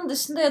dünyanın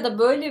dışında ya da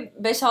böyle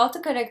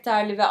 5-6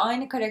 karakterli ve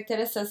aynı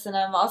karaktere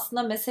seslenen ve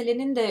aslında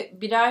meselenin de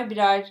birer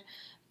birer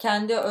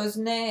kendi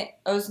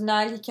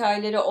öznel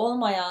hikayeleri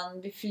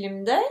olmayan bir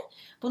filmde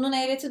bunun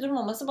eğreti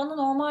durmaması bana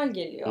normal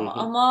geliyor. Hı hı.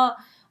 Ama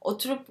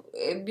oturup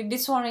bir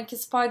sonraki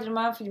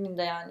Spider-Man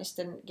filminde yani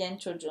işte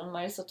genç çocuğun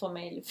Marisa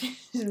Tomei'li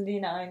filmde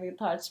yine aynı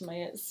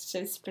tartışmaya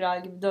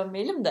spiral gibi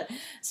dönmeyelim de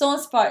son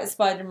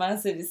Spider-Man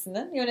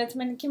serisinin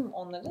yönetmeni kim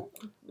onların?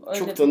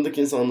 Çok tanıdık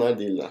insanlar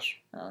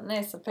değiller.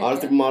 Neyse peki.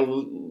 Artık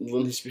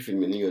Marvel'ın hiçbir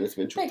filminin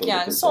yönetmeni çok tanıdık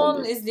yani insan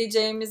değil. Son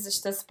izleyeceğimiz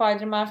işte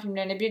Spider-Man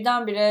filmlerine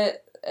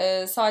birdenbire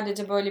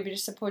sadece böyle bir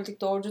işte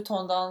politik doğrucu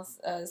tondan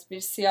bir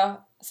siyah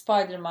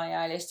Spider-Man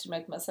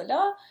yerleştirmek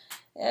mesela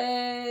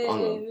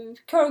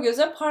kör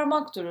göze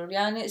parmak durur.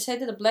 Yani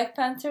de Black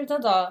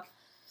Panther'da da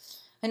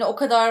hani o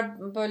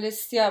kadar böyle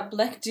siyah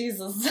Black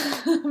Jesus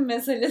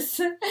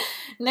meselesi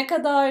ne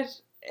kadar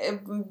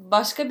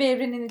başka bir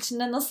evrenin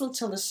içinde nasıl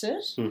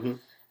çalışır? Hı hı.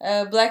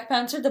 Black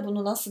Panther da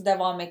bunu nasıl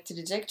devam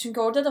ettirecek? Çünkü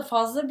orada da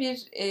fazla bir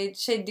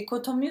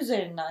dikotomi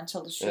üzerinden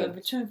çalışıyor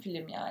bütün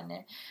film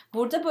yani.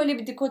 Burada böyle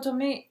bir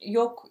dikotomi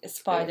yok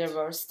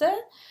Spider-Verse'te.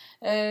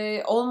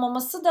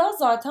 Olmaması da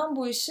zaten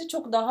bu işi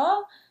çok daha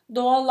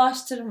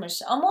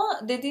doğallaştırmış.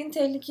 Ama dediğin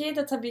tehlikeyi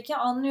de tabii ki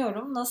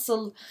anlıyorum.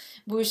 Nasıl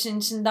bu işin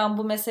içinden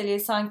bu meseleyi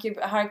sanki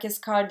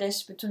herkes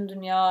kardeş, bütün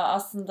dünya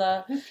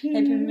aslında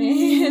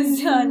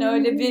hepimiz yani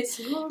öyle bir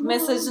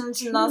mesajın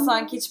içinden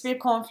sanki hiçbir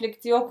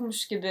konflikt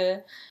yokmuş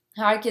gibi.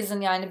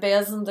 Herkesin yani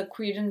beyazın da,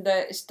 queer'in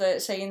de, işte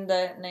şeyin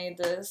de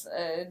neydi,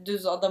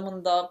 düz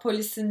adamın da,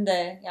 polisin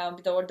de yani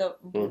bir de orada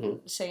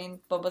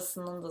şeyin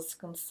babasının da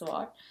sıkıntısı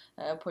var.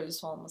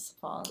 Polis olması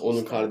falan. Onun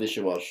işte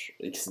kardeşi var.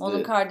 İkisi de.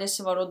 Onun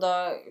kardeşi var. O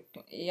da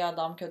iyi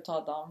adam, kötü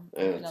adam.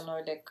 Evet. Falan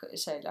öyle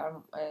şeyler,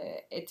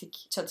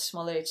 etik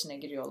çatışmalar içine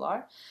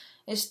giriyorlar.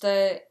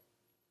 İşte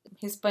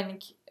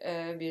Hispanik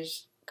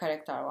bir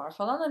karakter var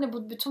falan.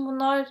 Hani bütün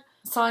bunlar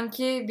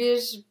sanki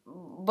bir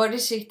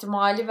barış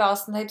ihtimali ve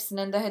aslında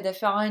hepsinin de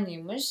hedefi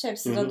aynıymış.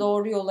 Hepsi de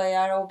doğru yola,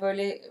 eğer o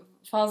böyle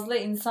fazla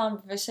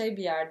insan ve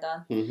bir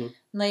yerden,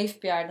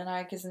 naif bir yerden,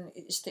 herkesin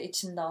işte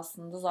içinde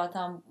aslında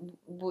zaten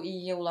bu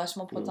iyiye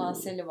ulaşma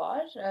potansiyeli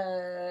var.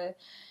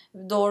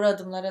 Doğru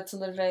adımlar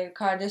atılır ve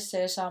kardeşçe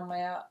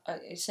yaşanmaya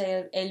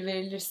el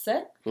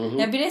verilirse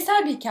yani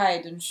bireysel bir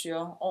hikaye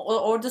dönüşüyor.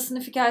 Orada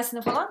sınıf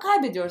hikayesini falan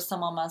kaybediyoruz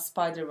tamamen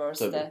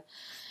Spider-Verse'de.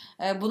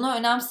 Bunu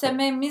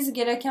önemsememiz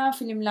gereken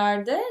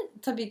filmlerde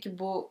tabii ki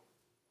bu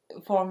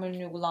formülün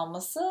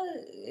uygulanması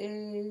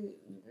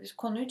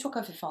konuyu çok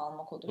hafife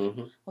almak olur.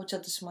 O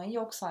çatışmayı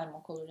yok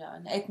saymak olur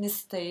yani.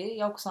 Etnisiteyi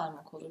yok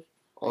saymak olur.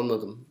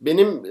 Anladım.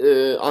 Benim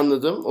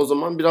anladığım o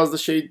zaman biraz da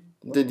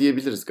de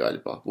diyebiliriz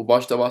galiba. Bu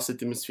başta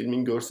bahsettiğimiz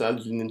filmin görsel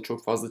dilinin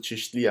çok fazla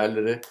çeşitli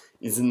yerlere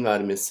izin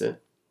vermesi.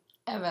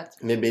 Evet.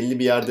 Ve belli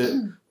bir yerde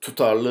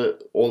tutarlı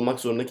olmak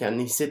zorunda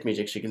kendini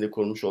hissetmeyecek şekilde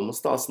kurmuş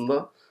olması da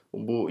aslında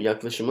bu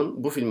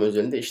yaklaşımın bu film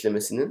özelinde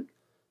işlemesinin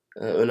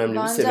önemli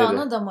bir sebebi. Bence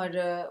ana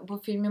damarı bu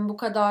filmin bu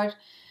kadar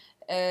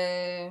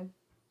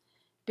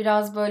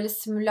biraz böyle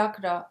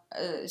simülakra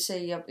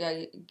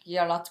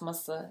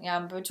yaratması.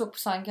 Yani böyle çok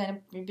sanki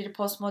hani bir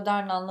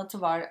postmodern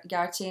anlatı var.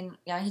 Gerçeğin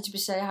yani hiçbir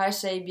şey,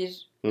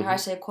 her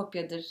şey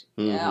kopyadır.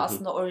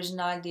 Aslında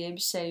orijinal diye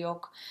bir şey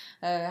yok.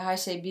 Her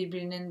şey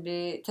birbirinin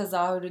bir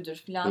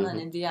tezahürüdür falan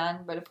hani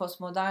diyen böyle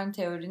postmodern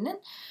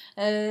teorinin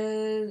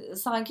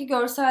sanki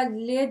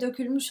görselliğe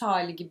dökülmüş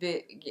hali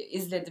gibi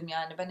izledim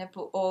yani. Ben hep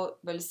o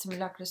böyle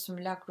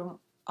simülakrum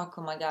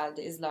aklıma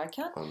geldi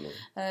izlerken.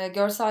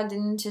 Görsel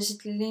dilinin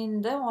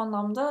çeşitliliğini de o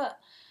anlamda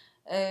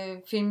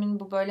filmin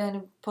bu böyle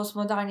hani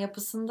postmodern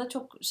yapısında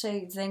çok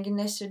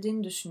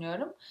zenginleştirdiğini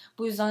düşünüyorum.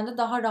 Bu yüzden de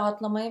daha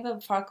rahatlamaya ve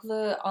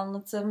farklı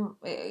anlatım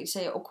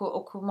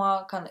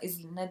okuma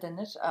ne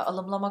denir?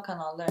 Alımlama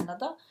kanallarına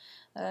da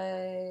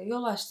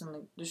yol açtığını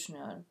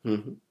düşünüyorum.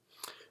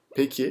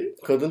 Peki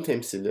kadın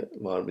temsili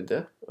var bir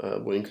de.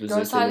 Bu inklüzivitenin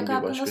görsellik bir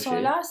başka hakkında şeyi.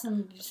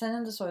 söylersin.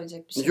 Senin de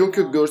söyleyecek bir şey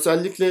Yok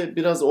görsellikle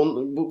biraz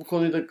bu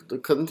konuyu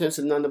da kadın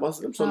temsilinden de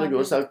bahsedelim. Sonra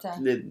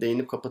görsellikle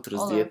değinip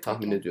kapatırız diye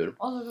tahmin ediyorum.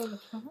 Olur.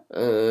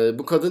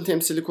 Bu kadın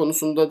temsili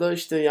konusunda da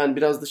işte yani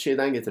biraz da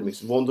şeyden getirmek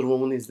istiyorum. Wonder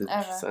Woman'ı izledik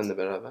seninle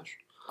beraber.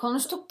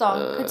 Konuştuk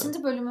da.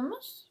 Kaçıncı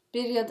bölümümüz?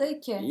 1 ya da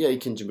 2. Ya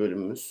ikinci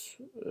bölümümüz.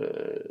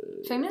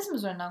 Feminizm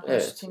üzerinden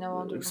konuştuk yine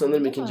Wonder Woman.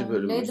 Sanırım ikinci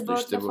bölümümüzdü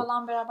Lady işte bu.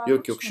 falan beraber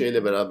Yok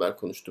şeyle beraber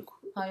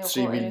konuştuk.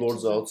 Three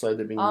Billboards Outside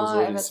Ebbing,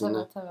 Missouri isimli.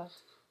 Evet.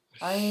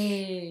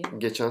 Ay.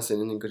 Geçen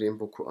senenin Green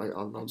Book'u. Ay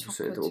Allah'ım bu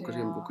sene de o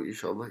Green ya. Book'u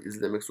inşallah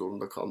izlemek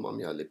zorunda kalmam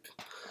ya Lep.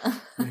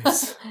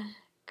 Neyse.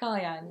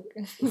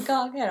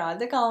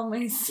 Herhalde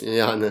kalmayız.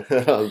 Yani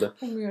herhalde.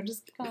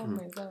 Umuyoruz ki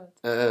kalmayız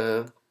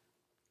evet.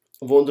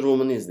 Wonder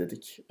Woman'ı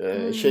izledik.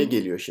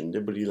 Geliyor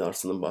şimdi. Brie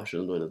Larson'ın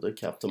başrolünde oynadığı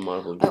Captain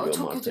Marvel geliyor Mart ayında.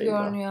 Çok kötü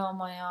görünüyor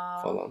ama ya.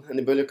 Falan.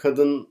 Hani böyle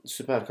kadın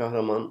süper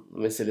kahraman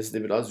meselesi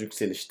de biraz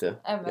yükselişte.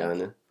 Evet.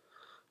 Yani.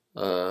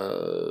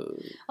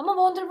 Ama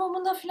Wonder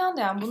Woman'da falan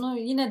da yani bunu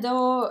yine de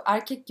o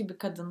erkek gibi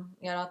kadın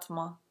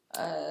yaratma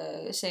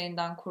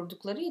şeyinden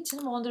kurdukları için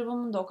Wonder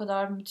Woman'da o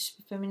kadar müthiş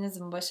bir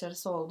feminizm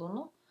başarısı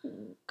olduğunu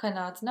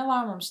kanaatine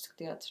varmamıştık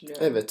diye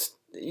hatırlıyorum. Evet.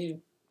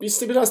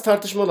 İşte biraz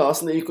tartışmalı.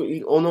 Aslında ilk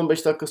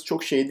 10-15 dakikası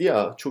çok şeydi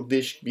ya. Çok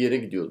değişik bir yere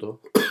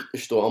gidiyordu.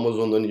 İşte o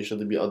Amazonların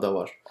yaşadığı bir ada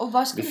var. O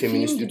başka bir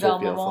feminist film gibi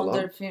ama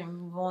Wonder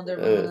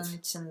Woman'ın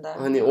içinde.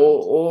 Hani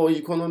o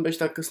ilk 10-15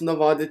 dakikasında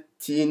vaat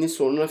ettiğini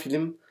sonra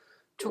film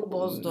çok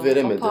bozdu.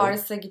 Veremedi. O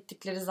Paris'e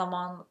gittikleri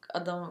zaman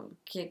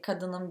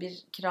kadının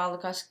bir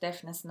kiralık aşk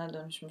defnesine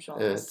dönüşmüş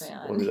olması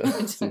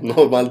yani.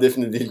 Normal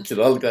defne değil,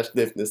 kiralık aşk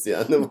defnesi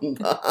yani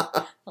bunda.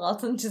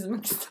 Altını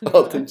çizmek istedim.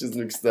 Altını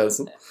çizmek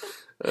istersin.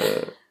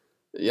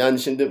 Yani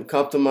şimdi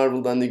Captain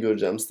Marvel'dan ne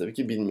göreceğimiz tabii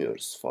ki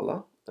bilmiyoruz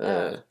falan.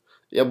 Evet.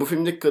 Ya bu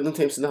filmdeki kadın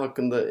temsili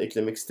hakkında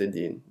eklemek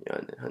istediğin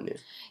yani hani.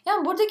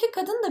 Yani buradaki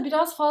kadın da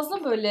biraz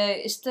fazla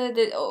böyle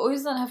işte o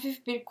yüzden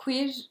hafif bir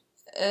queer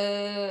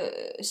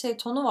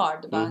tonu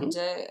vardı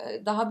bence.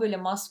 Daha böyle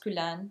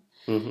maskülen.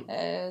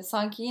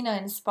 Sanki yine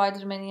hani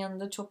Spider-Man'in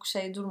yanında çok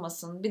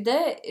durmasın. Bir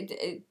de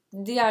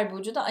diğer bir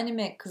ucu da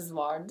anime kız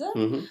vardı.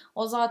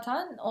 O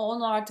zaten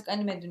onu artık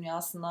anime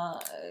dünyasına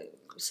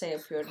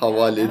yapıyorum.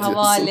 Havale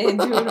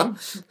ediyorum.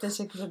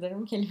 Teşekkür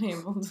ederim kelimeyi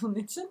bulduğun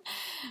için.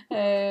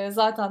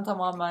 Zaten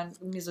tamamen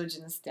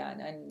mizojinist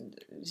yani.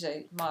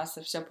 Hani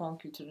maalesef Japon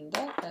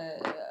kültüründe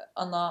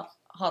ana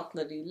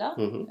hatlarıyla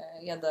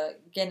ya da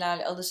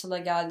genel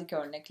alışılageldik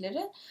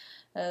örnekleri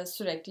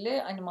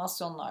sürekli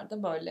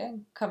animasyonlarda böyle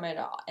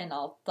kamera en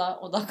altta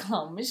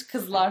odaklanmış.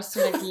 Kızlar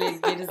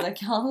sürekli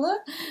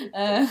gerizekalı.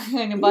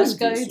 Hani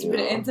başka hiçbir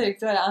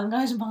entelektüel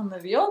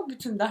angajmanları yok.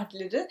 Bütün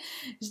dertleri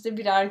işte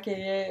bir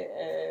erkeğe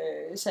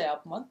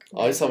yapmak.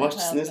 Ay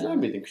Savaşçısı'nı izler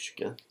miydin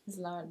küçükken?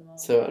 İzlerdim ama.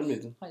 Sever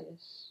miydin?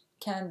 Hayır.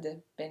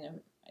 Kendi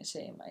benim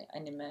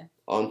anime.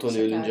 Anthony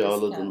ölünce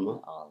ağladın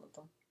mı?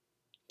 Ağladım.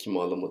 Kim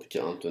ağlamadı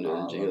ki Anthony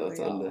ölünce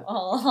zaten de.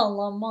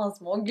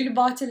 Ağlanmaz mı? O gül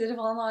bahçeleri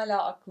falan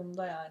hala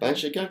aklımda yani. Ben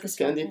Şeker Kız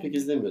Kendi'yi pek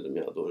izlemiyordum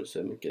ya doğru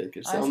söylemek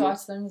gerekirse. Ay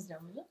Savaşçılarını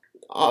izliyor muydun?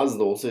 Az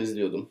da olsa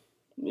izliyordum.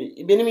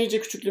 Benim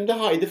iyice küçüklüğümde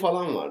Heidi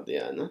falan vardı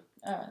yani.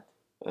 Evet.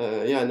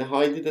 Yani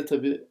Heidi de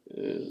tabii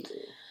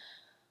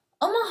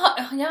Ama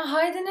ya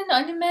Heidi'nin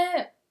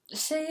anime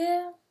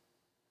şeyi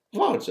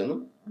var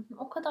canım.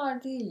 o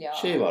kadar değil ya.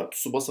 Şey var,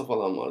 Tsubasa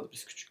falan vardı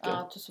biz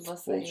küçükken. Tsubasa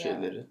Futbol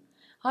şeyleri.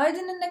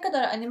 Heidi'nin ne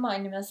kadar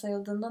anime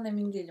sayıldığından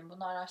emin değilim.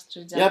 Bunu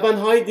araştıracağım. Ya ben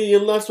Heidi'yi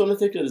yıllar sonra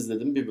tekrar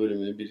izledim.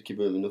 Bir iki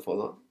bölümünü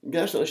falan.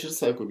 Gerçekten aşırı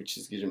psycho bir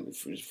çizgi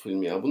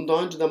film ya. Bunu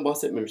daha önceden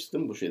bahsetmemiştik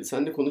değil mi bu şeydi?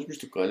 Seninle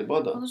konuşmuştuk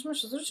galiba da.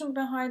 Konuşmuşuzdur çünkü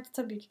ben Heidi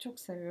tabii ki çok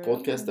seviyorum.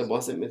 Podcast'te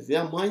bahsetmedik.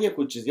 Ya manyak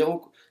o çizgi. Ya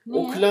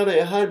o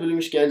Clara'ya her bölüm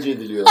işkence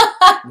ediliyor.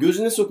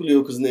 Gözüne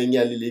sokuluyor o kızın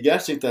engelliliği.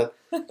 Gerçekten.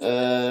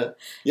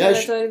 Ya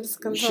evet öyle bir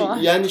sıkıntı var.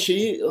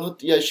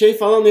 Yani şey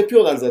falan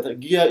yapıyorlar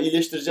zaten. Güya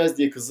iyileştireceğiz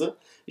diye kızı.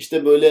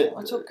 İşte böyle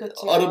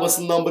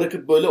arabasından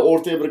bırakıp böyle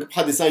ortaya bırakıp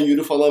hadi sen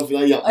yürü falan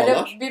filan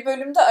yapmalar. Bir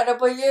bölümde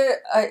arabayı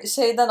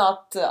şeyden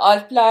attı.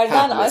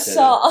 Alplerden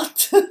aşağı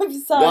attı.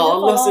 Bir sahne ya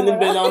Allah falan senin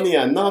var. belanı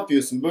yani. Ne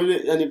yapıyorsun?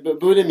 Böyle hani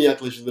böyle mi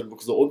yaklaşılır bu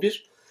kıza? O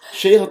bir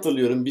şey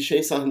hatırlıyorum. Bir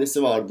şey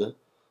sahnesi vardı.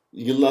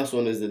 Yıllar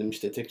sonra izledim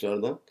işte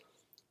tekrardan.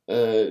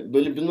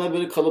 Böyle bunlar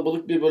böyle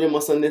kalabalık bir böyle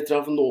masanın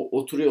etrafında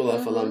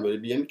oturuyorlar falan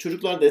böyle bir yemek.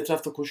 Çocuklar da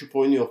etrafta koşup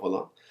oynuyor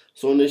falan.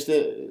 Sonra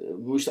işte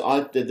bu işte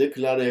Alp dede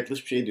Clara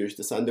yaklaşıp şey diyor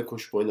işte sen de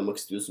koşup oynamak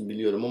istiyorsun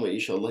biliyorum ama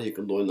inşallah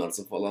yakında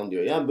oynarsın falan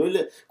diyor. Yani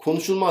böyle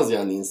konuşulmaz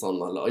yani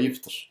insanlarla,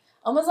 ayıptır.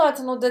 Ama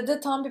zaten o dede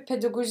tam bir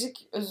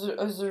pedagojik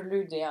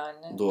özürlüydü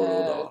yani. Doğru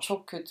o da var.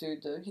 Çok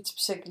kötüydü.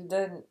 Hiçbir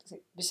şekilde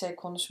bir şey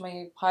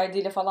konuşmayı Heidi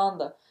ile falan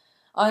da.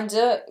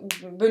 Anca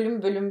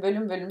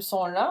bölüm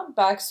sonra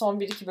belki son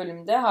 1-2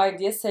 bölümde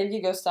Heidi'ye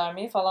sevgi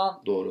göstermeyi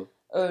falan Doğru.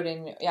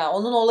 öğreniyor. Yani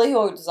onun olayı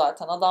oydu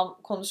zaten. Adam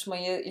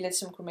konuşmayı,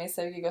 iletişim kurmayı,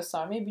 sevgi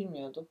göstermeyi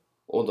bilmiyordu.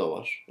 O da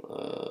var.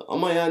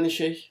 Ama yani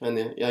şey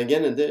hani ya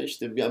gene de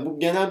işte ya bu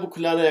genel bu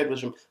Clara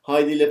yaklaşım.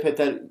 Heidi ile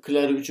Peter,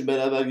 Clara üçü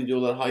beraber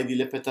gidiyorlar. Heidi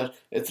ile Peter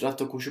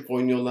etrafta koşup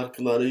oynuyorlar.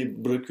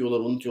 Clara'yı bırakıyorlar,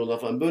 unutuyorlar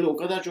falan. Böyle o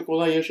kadar çok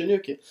olay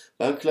yaşanıyor ki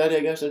ben Clara'ya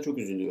gerçekten çok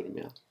üzülüyorum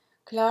ya.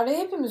 Clara'ya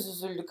hepimiz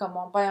üzüldük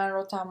ama Bayan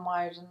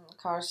Rottenmeier'ın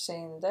karşı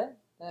şeyinde,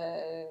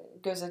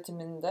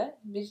 gözetiminde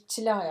bir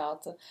çile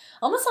hayatı.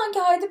 Ama sanki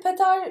Heidi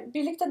Peter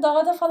birlikte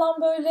dağda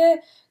falan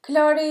böyle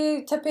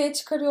Clara'yı tepeye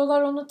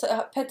çıkarıyorlar.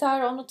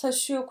 Peter onu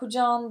taşıyor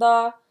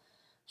kucağında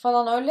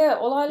falan öyle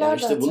olaylar Ya da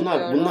işte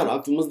hatırlıyorum. bunlar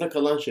aklımızda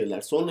kalan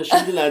şeyler. Sonra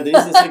şimdilerde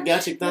izlesek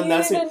gerçekten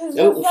dersin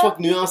ya ufak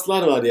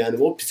nüanslar var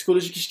yani. O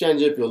psikolojik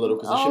işkence yapıyorlar o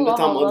kıza. Şimdi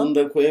tam adını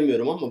da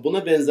koyamıyorum ama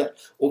buna benzer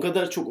o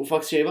kadar çok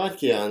ufak şey var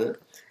ki yani.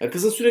 Ya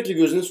kızın sürekli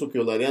gözüne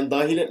sokuyorlar. Yani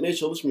dahil etmeye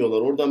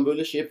çalışmıyorlar. Oradan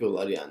böyle şey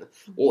yapıyorlar yani.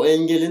 O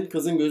engelin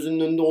kızın gözünün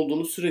önünde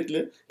olduğunu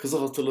sürekli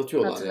kıza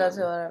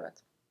hatırlatıyorlar evet.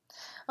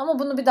 Ama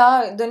bunu bir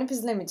daha dönüp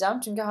izlemeyeceğim.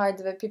 Çünkü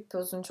Heidi ve Pippi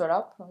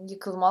Uzunçorap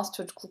yıkılmaz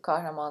çocukluk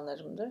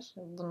kahramanlarımdır.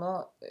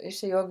 Bunu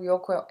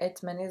yok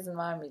etmene izin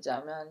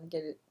vermeyeceğim. Yani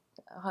geri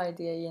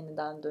Heidi'ye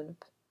yeniden dönüp.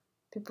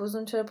 Pippi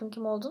Uzunçorap'ın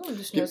kim olduğunu mu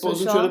düşünüyorsun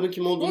Pippi Uzunçorap'ın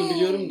kim olduğunu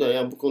biliyorum da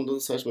ya bu konuda da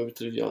saçma bir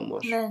trivyam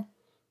var. Ne?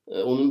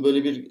 Onun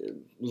böyle bir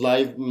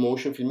live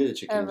motion filmi de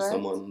çekilmiş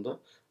zamanında.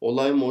 O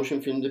live motion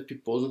filmde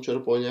Pippi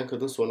Uzunçorap oynayan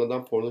kadın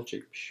sonradan porno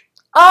çekmiş.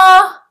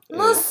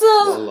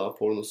 Nasıl? Vallahi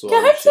pornosu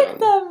varmış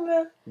Gerçekten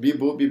mi?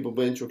 Bir bu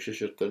beni çok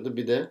şaşırttırdı.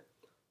 Bir de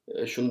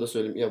şunu da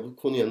söyleyeyim. Ya bu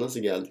konuya nasıl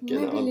geldik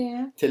gene? Ne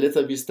bileyim.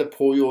 Teletubbies'te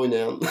Pui'yi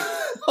oynayan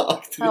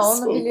aktris.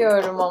 Onu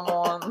biliyorum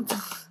ama onu.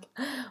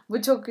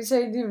 Bu çok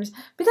şey değilmiş.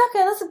 Bir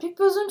dakika nasıl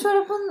Pippi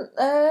Uzunçorap'ın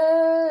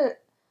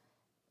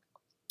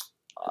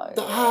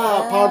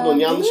pardon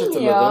yanlış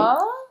hatırladım. Ya.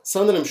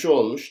 Sanırım şu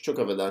olmuş. Çok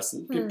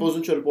affedersin. Pippi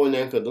Uzunçorap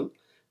oynayan kadın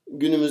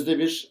günümüzde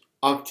bir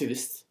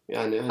aktivist.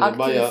 Yani hani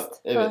bayağı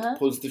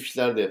pozitif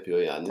işler de yapıyor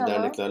yani. Tamam.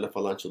 Derneklerle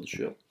falan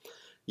çalışıyor.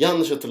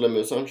 Yanlış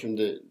hatırlamıyorsam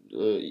şimdi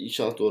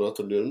inşallah doğru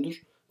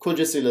hatırlıyorumdur.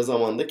 Kocasıyla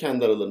zamanında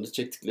kendi aralarında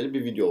çektikleri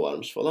bir video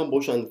varmış falan.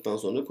 Boşandıktan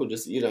sonra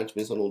kocası iğrenç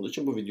bir insan olduğu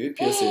için bu videoyu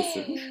piyasaya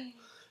sürmüş.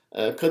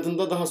 Kadın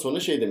da daha sonra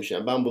şey demiş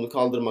yani ben bunu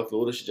kaldırmakla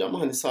uğraşacağım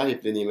ama hani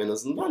sahipleneyim en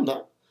azından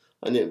da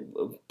hani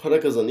para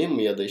kazanayım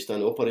mı ya da işte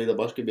hani o parayı da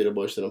başka bir yere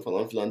bağışlarım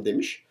falan filan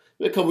demiş.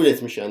 Ve kabul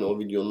etmiş yani o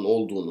videonun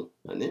olduğunu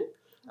hani.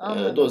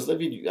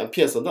 Dolayısıyla yani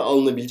piyasada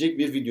alınabilecek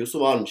bir videosu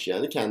varmış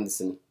yani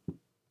kendisinin.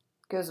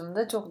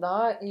 Gözümde çok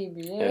daha iyi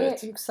biri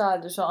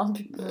yükseldi şu an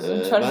Pippi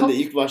Uzunçorap. Ben de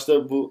ilk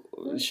başta bu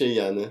şey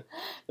yani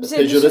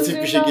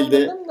pejoratif bir şekilde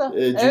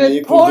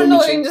cümleyi kurduğum için porno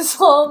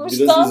oyuncusu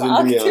olmuştan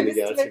aktivist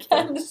yani ve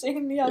kendi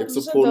şeyini yapmışa döndük.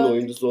 Yoksa porno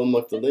oyuncusu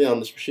olmakta da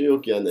yanlış bir şey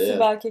yok yani.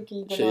 Eğer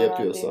şey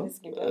yapıyorsan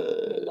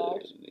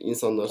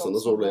insanlar sana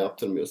zorla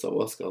yaptırmıyorsa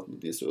baskı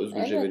altında değilse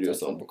özgürce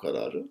veriyorsan bu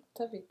kararı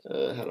tabii ki.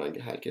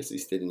 Herkes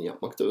istediğini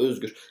yapmakta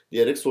özgür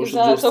diyerek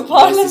social justice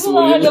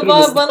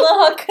toparladılar bana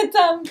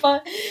hakikaten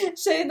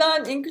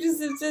şeyden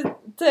inklusivite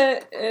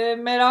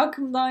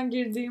merakımdan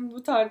girdiğim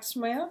bu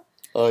tartışmaya.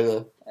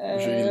 Aynen. Bu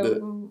şekilde.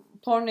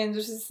 Porno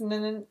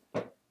endüstrisinin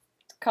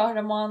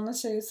kahramanı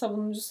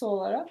savunucusu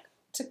olarak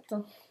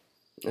çıktın.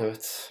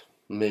 Evet.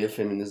 Male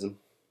feminizm.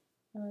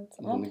 Evet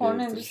ama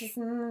porno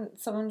endüstrisinin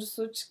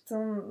savunucusu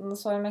çıktığını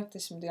söylemek de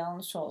şimdi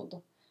yanlış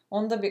oldu.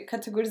 Onu da bir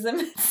kategorize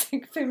mi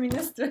etsek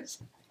feminist ve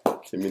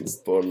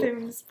Feminist porno.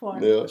 Feminist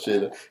porno. Ne o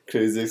şeyde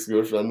Crazy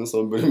Ex-Girlfriend'in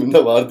son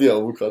bölümünde vardı ya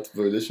avukat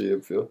böyle şey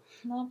yapıyor.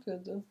 Ne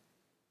yapıyordu?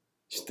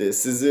 İşte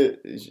sizi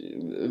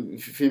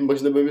film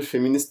başında böyle bir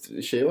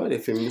feminist şey var ya,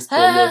 feminist konu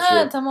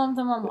açıyor.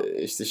 Tamam.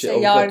 İşte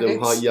avukat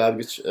diyorum,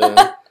 yargıç.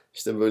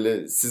 İşte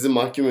böyle sizi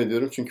mahkum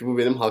ediyorum çünkü bu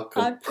benim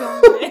hakkım. Hakkım.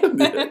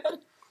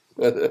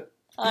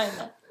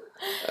 Aynen.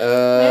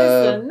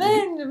 Neyse.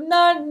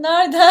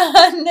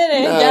 Nereden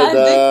nereye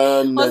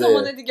geldik? O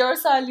zaman hadi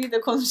görselliği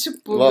de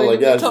konuşup bu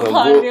bölümü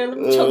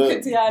toparlayalım. Çok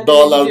kötü yerlere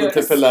dağlarda,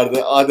 gidiyoruz.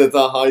 tepelerde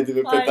adeta Haydi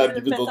ve Peter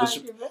gibi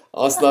dolaşıp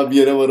asla bir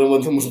yere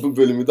varamadığımız bu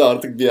bölümü de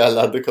artık bir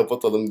yerlerde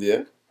kapatalım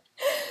diye.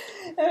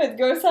 Evet,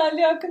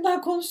 görselliği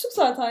hakkında konuştuk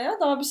zaten ya.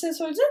 Daha bir şey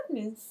söyleyecek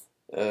miyiz?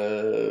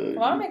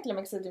 Var mı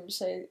eklemek istediğin bir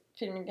şey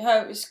filmin?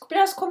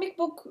 Biraz comic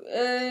book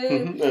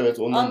evet,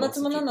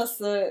 anlatımına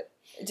nasıl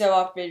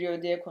cevap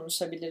veriyor diye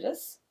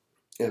konuşabiliriz.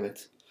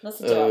 Evet.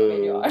 Nasıl cevap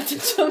veriyor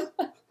artık canım?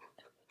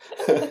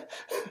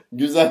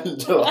 Güzel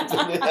cevap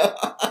veriyor.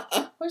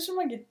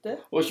 Hoşuma gitti.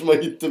 Hoşuma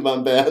gitti,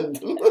 ben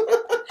beğendim.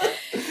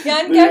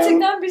 Yani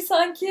gerçekten bir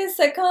sanki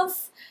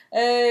sekans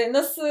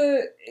nasıl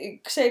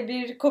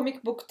bir comic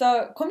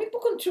book'ta, comic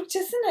book'un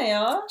Türkçesi ne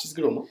ya?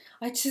 Çizgi roman.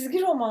 Ay,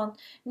 çizgi roman.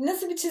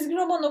 Nasıl bir çizgi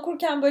roman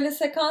okurken böyle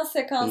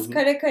sekans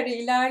kare kare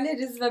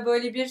ilerleriz ve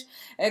böyle bir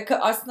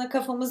aslında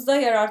kafamızda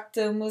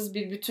yarattığımız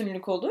bir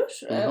bütünlük olur.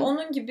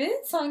 Onun gibi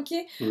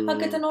sanki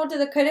hakikaten orada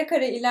da kare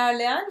kare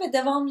ilerleyen ve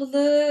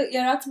devamlılığı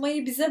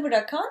yaratmayı bize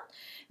bırakan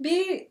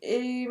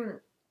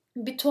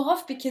bir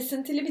tuhaf, bir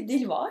kesintili bir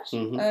dil var.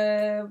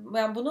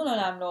 Yani bunun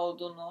önemli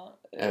olduğunu,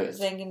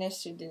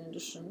 zenginleştirdiğini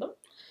düşündüm.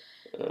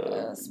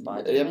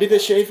 Ya bir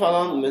de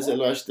falan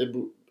mesela işte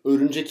bu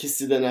örümcek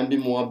hissi denen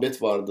bir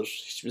muhabbet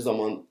vardır. Hiçbir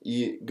zaman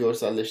iyi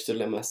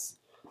görselleştirilemez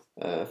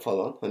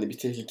falan. Hani bir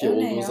tehlike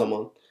olduğu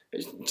zaman.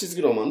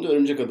 Çizgi romanda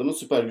örümcek adamın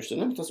süper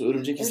güçlerinden bir tanesi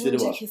örümcek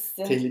hisleri var.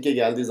 Tehlike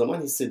geldiği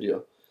zaman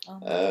hissediyor.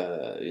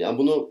 Yani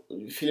bunu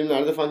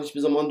filmlerde falan hiçbir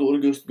zaman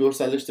doğru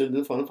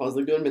görselleştirildiğini falan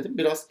fazla görmedim.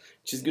 Biraz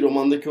çizgi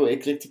romandaki o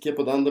eklektik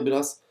yapıdan da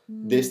biraz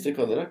destek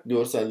alarak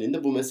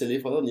görselliğinde bu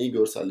meseleyi falan iyi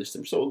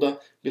görselleştirmişler. O da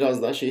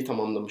biraz daha şeyi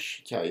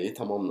tamamlamış, hikayeyi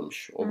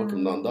tamamlamış. O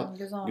bakımdan da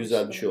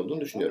güzel bir şey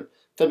olduğunu düşünüyorum.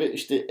 Tabii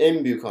işte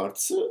en büyük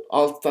artısı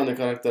 6 tane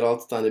karakter,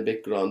 6 tane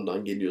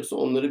background'dan geliyorsa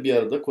onları bir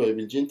arada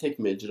koyabileceğin tek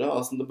mecra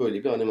aslında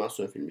böyle bir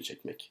animasyon filmi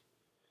çekmek.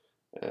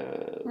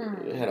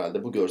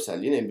 Herhalde bu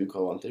görselliğin en büyük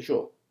avantajı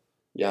o.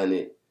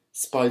 Yani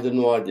Spider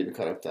Noir diye bir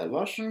karakter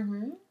var.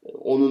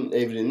 Onun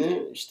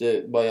evreni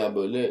işte baya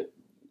böyle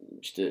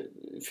işte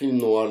film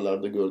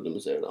noir'larda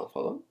gördüğümüz evren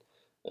falan.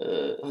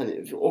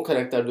 Hani o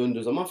karakter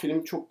döndüğü zaman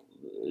film çok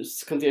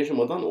sıkıntı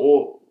yaşamadan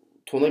o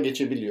tona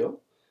geçebiliyor.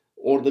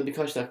 Orada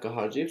birkaç dakika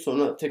harcayıp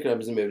sonra tekrar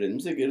bizim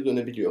evrenimize geri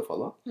dönebiliyor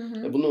falan.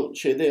 Bunu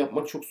şeyde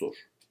yapmak çok zor.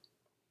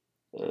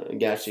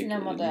 Gerçek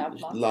sinemada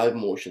yapmak. Live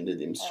motion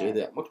dediğimiz şeyde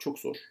yapmak çok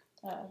zor.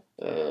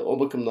 O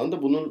bakımdan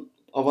da bunun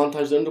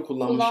avantajlarını da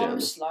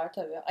kullanmışlar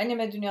tabii.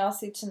 Anime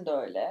dünyası için de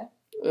öyle.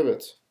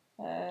 Evet.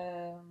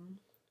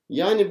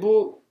 Yani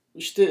bu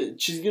işte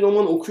çizgi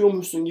roman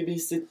okuyormuşsun gibi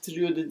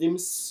hissettiriyor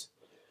dediğimiz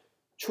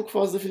çok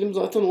fazla film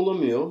zaten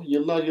olamıyor.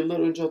 Yıllar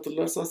önce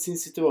hatırlarsan Sin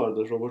City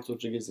vardı. Robert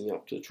Rodriguez'in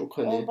yaptığı. Çok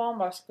o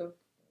bambaşka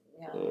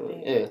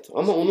yani. Evet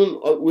ama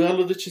onun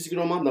uyarladığı çizgi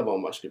roman da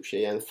bambaşka bir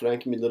şey. Yani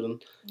Frank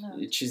Miller'ın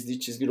çizdiği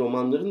çizgi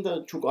romanların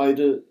da çok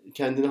ayrı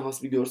kendine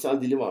has bir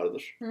görsel dili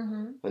vardır.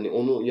 Hani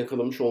onu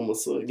yakalamış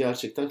olması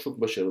gerçekten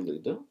çok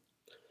başarılıydı.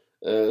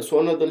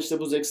 Sonradan işte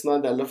bu Zack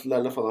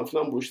Snyder'la falan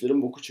filan bu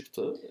işlerin boku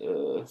çıktı.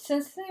 Sin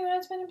City'nin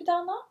yönetmeni bir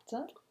daha ne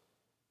yaptı?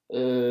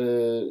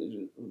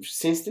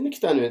 Sin City'nin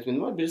 2 tane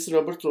yönetmeni var. Birisi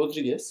Robert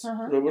Rodriguez.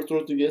 Robert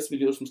Rodriguez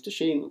biliyorsunuz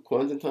işte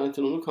Quentin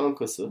Tarantino'nun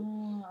kankası.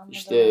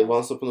 İşte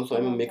Once Upon a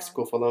Time in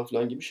Mexico falan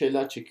filan gibi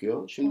şeyler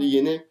çekiyor. Şimdi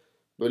yeni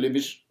böyle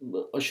bir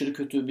aşırı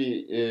kötü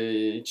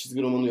bir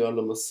çizgi roman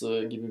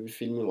uyarlaması gibi bir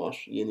filmi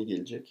var. Yeni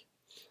gelecek.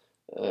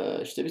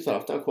 İşte bir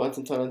taraftan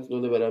Quentin Tarantino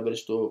ile beraber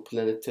işte o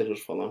Planet Terror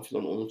falan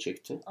filan onu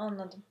çekti.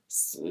 Anladım.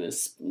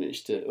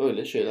 İşte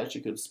öyle şeyler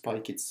çekiyordu.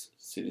 Spy Kids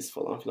serisi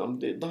falan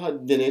filan.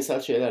 Daha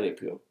deneysel şeyler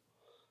yapıyor.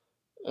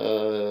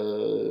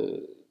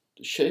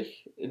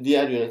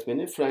 Diğer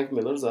yönetmeni Frank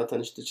Miller zaten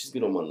işte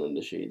çizgi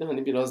romanlarında şeydi.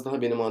 Hani biraz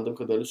daha benim anladığım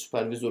kadarıyla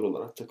süpervizör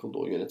olarak takıldı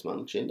o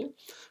yönetmenlik şeyinde.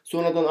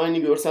 Sonradan aynı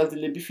görsel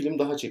dille bir film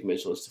daha çekmeye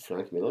çalıştı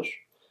Frank Miller.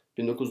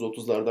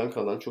 1930'lardan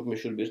kalan çok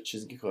meşhur bir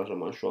çizgi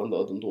kahraman. Şu anda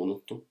adını da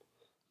unuttum.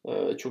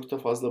 Çok da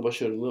fazla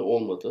başarılı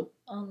olmadı.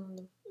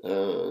 Anladım.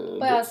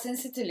 Bayağı Sin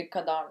City'lik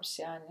kadarmış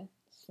yani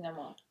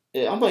sinema.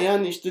 Ama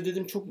yani işte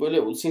dedim çok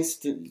böyle Sin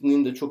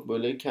City'nin de çok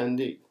böyle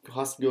kendi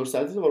has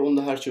görsel dili var. Onu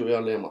da her şeyi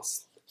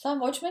uyarlayamazsın. Sen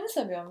Watchmen'i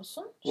seviyor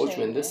musun?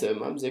 Watchmen'i de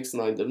sevmem. Zack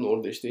Snyder'ın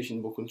orada işte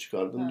işin bokunu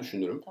çıkardığını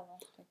düşünürüm.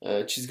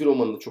 Çizgi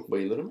romanına çok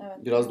bayılırım.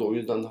 Biraz da o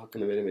yüzden de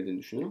hakkını veremediğini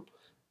düşünüyorum.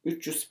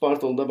 300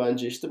 Spartalı'da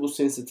bence işte bu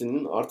Sin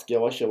City'nin artık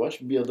yavaş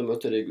yavaş bir adım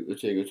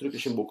öteye götürüp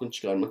işin bokunu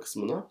çıkarma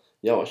kısmına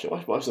yavaş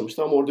yavaş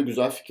başlamıştı. Ama orada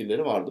güzel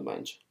fikirleri vardı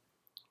bence.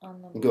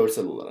 Anladım.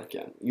 Görsel olarak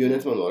yani.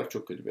 Yönetmen olarak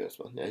çok kötü bir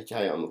yönetmen. Yani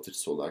hikaye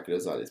anlatıcısı olarak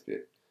rezalet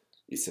bir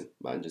isim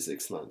bence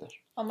Zack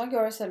Snyder. Ama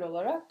görsel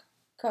olarak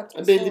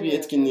katkısı bir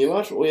yetkinliği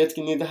var. O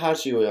yetkinliği de her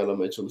şeyi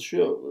uyarlamaya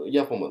çalışıyor.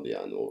 Yapamadı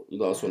yani. O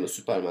daha sonra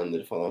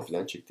Superman'leri falan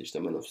filan çekti işte,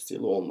 Man of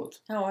Steel'ı olmadı.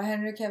 O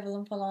Henry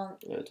Cavill'ın falan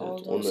evet.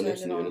 olduğu Onların şeyler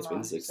hepsini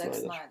yönetmeni Zack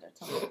Snyder.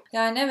 Tamam.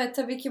 Yani evet,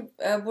 tabii ki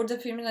burada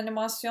filmin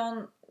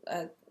animasyon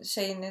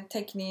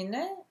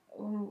tekniğini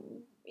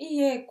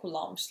iyiye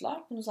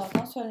kullanmışlar. Bunu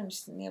zaten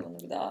söylemiştin. Niye bunu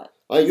bir daha...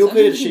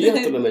 Hayır, şeyi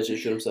hatırlamaya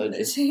çalışıyorum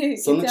sadece.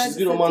 Sana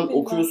çizgi roman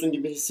okuyorsun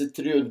gibi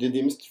hissettiriyor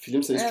dediğimiz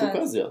film sayısı çok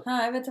az ya.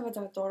 Evet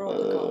doğru,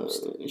 orada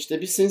kalmıştı.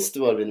 İşte bir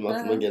Sin var benim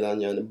aklıma gelen,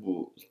 yani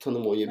bu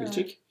tanımı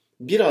oyabilecek.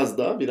 Biraz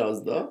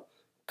daha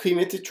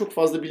kıymeti çok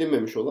fazla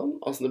bilinmemiş olan,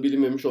 aslında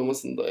bilinmemiş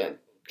olmasın da yani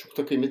çok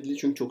da kıymetli değil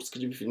çünkü çok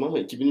sıkıcı bir film, ama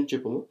 2003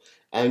 yapımı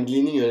Ang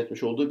Lee'nin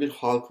yönetmiş olduğu bir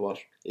Hulk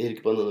var.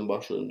 Eric Bana'nın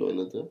başrolünde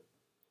oynadığı.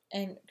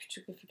 En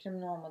küçük bir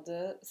fikrimin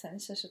olmadığı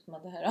seni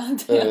şaşırtmadı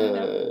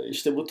herhalde.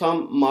 İşte bu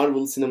tam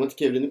Marvel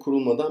sinematik evreni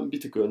kurulmadan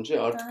bir tık önce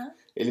artık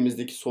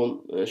elimizdeki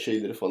son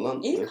şeyleri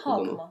falan İlk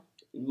Hulk mı?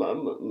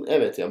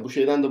 Evet, yani bu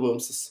şeyden de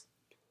bağımsız.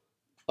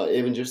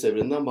 Avengers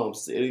evreninden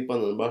bağımsız. Eric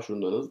Bana'nın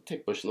başrolünde oynadığı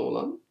tek başına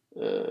olan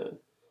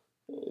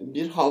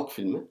bir Hulk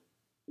filmi.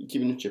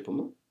 2003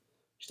 yapımı.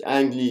 İşte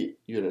Ang Lee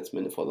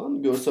yönetmeni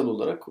falan. Görsel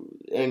olarak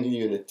Ang Lee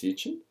yönettiği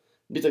için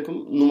bir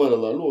takım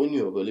numaralarla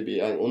oynuyor, böyle bir,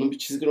 yani onun bir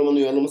çizgi roman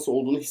uyarlaması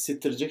olduğunu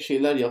hissettirecek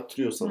şeyler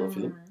yaptırıyor sana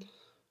film.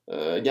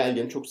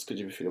 Gel çok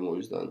sıkıcı bir film, o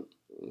yüzden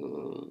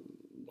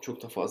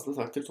çok da fazla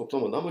takdir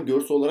toplamadı, ama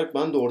görsel olarak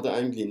ben de orada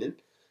Ang Lee'nin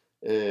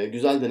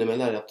güzel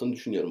denemeler yaptığını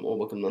düşünüyorum. O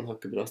bakımdan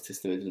hakkı biraz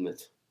teslim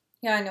edilmedi.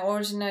 Yani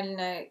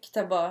orijinaline,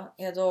 kitaba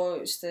ya da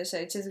o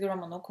işte çizgi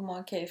roman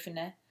okuma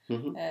keyfine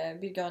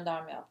bir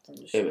gönderme yaptığını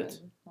düşünüyorum.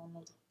 Evet.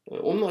 Anladım.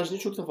 Onun haricinde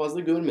çok da fazla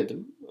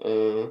görmedim.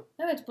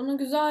 Evet, bunu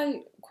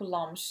güzel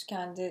kullanmış.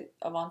 Kendi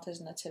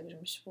avantajına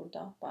çevirmiş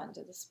burada.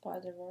 Bence de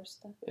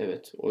Spider-Verse'de.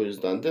 Evet. O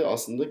yüzden de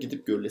aslında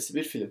gidip görülesi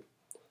bir film.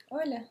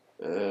 Öyle.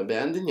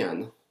 Beğendin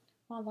yani.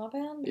 Vallahi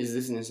beğendim.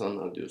 İzlesin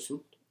insanlar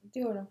diyorsun.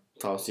 Diyorum.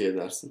 Tavsiye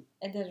edersin.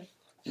 Ederim.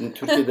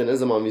 Türkiye'de ne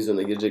zaman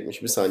vizyona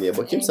girecekmiş bir saniye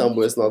bakayım. Sen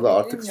bu esnada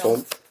artık son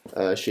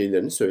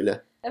şeylerini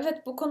söyle.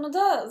 Evet, bu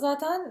konuda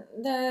zaten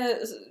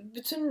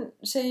bütün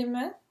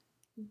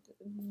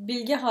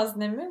bilgi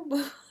haznemi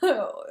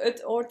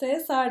ortaya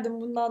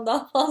serdim. Bundan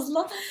daha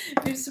fazla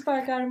bir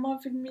süper kahraman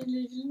filmiyle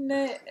ilgili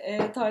ne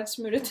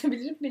tartışma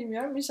üretebilirim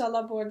bilmiyorum.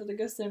 İnşallah bu arada da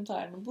gösterim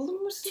tarihini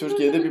bulunmuşsunuz.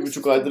 Türkiye'de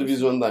 1,5 aydır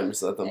vizyondaymış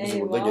zaten. Biz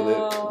burada gene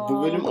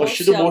bu bölüm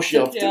aşırı boş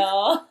yaptık.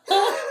 Ya.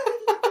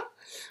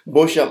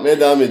 Boş yapmaya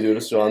devam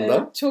ediyoruz şu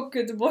anda. Çok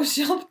kötü boş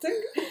yaptık.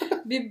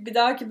 Bir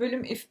dahaki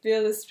bölüm If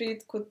Beale the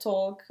Street Could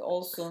Talk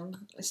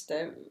olsun.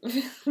 İşte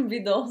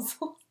videos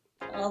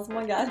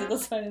ağzıma geldi de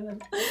söylemedim.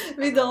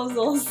 Videos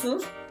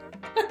olsun.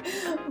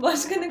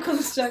 Başka ne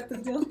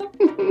konuşacaktı diyorum.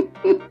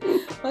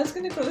 Başka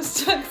ne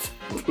konuşacaktı?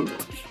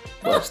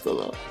 Baştan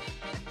al.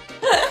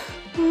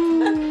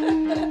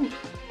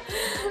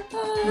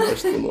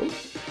 Baştan al.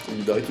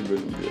 Bir dahaki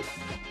bölüm diyor.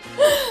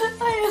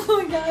 Ay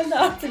ama geldi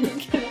artık bir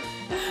kere.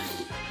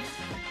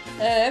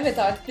 Evet,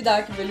 artık bir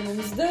dahaki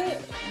bölümümüzde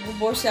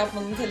bu boş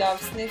yapmanın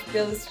telafisini If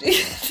Beale the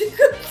Street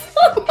Could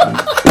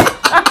Talk.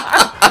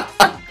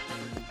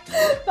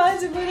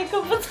 Bence böyle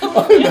kapatalım.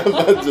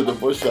 Aynen, bence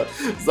de boş ver.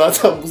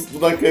 Zaten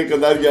bu dakikaya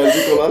kadar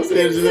gelecek olan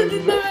seyircilerimiz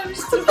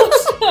dinlememiştir.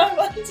 Boş ver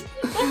bence.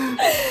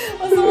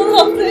 O zaman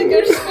haftaya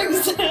görüşmek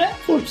üzere.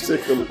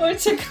 Hoşçakalın.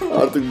 Hoşçakalın.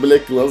 Artık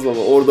Black Class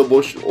ama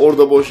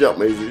orada boş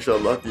yapmayız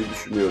inşallah diye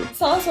düşünüyorum.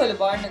 Sen söyle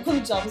bari ne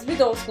konuşacağımız.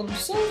 Videos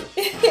konuşacağız.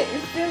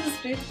 If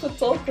Street Could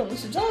Talk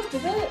konuşacağız.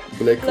 Bir de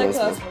Black Class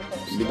konuşacağız.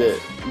 Bir de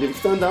bir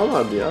iki tane daha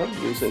vardı ya.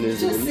 Bu sene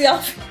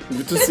izlediğimiz.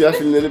 Bütün siyah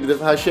filmleri bir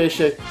de her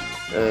şey.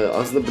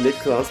 Aslında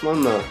Black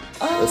Clansman'la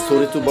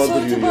Sorry to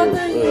Bother You'yu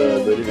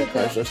böyle bir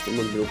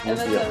karşılaştırma bir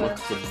okumasını yapmak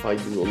çok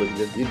faydalı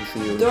olabilir diye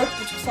düşünüyorum. 4,5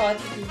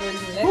 saatlik bir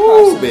bölümle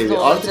karşınızda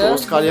olacağız. Artık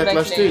Oscar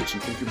yaklaştığı için,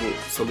 çünkü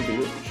bu salı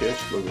günü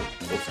açıkladı.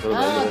 Oscar'a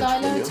daha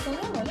açıklanıyor.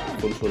 Öyle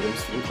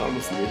Konuşmadığımız film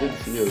kalmasın diye de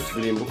düşünüyoruz.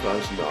 Green Book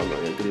haricinde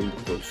Green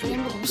Book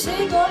konuşuyoruz. Bir şey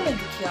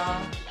görmedik ya.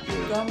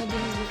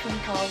 Görmediğimiz bir film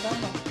kaldı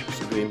ama.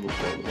 İşte Green Book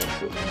kaldı.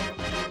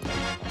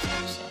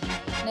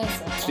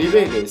 Neyse. Three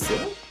Way'de ise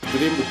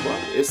Green Book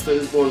var, A Star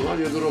Is Born var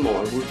ya da Roma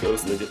var. Bu iki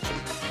arasında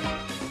geçeceğim.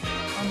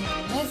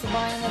 Anladım. Neyse,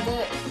 ben yine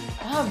de...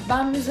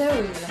 ben müzeye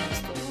izlemek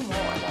istiyorum ama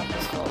o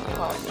alakası oldu.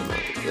 Pardon.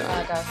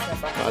 Yani,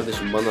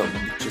 kardeşim bana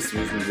bütçesi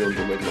 100 milyon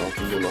doların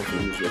altında olan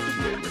filmimiz yok.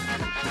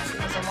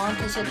 O zaman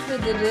teşekkür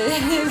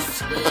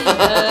ederiz.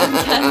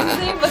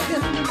 Kendinize iyi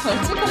bakın.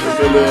 Hoşçakalın.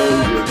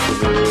 Hoşçakalın.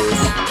 Görüşürüz.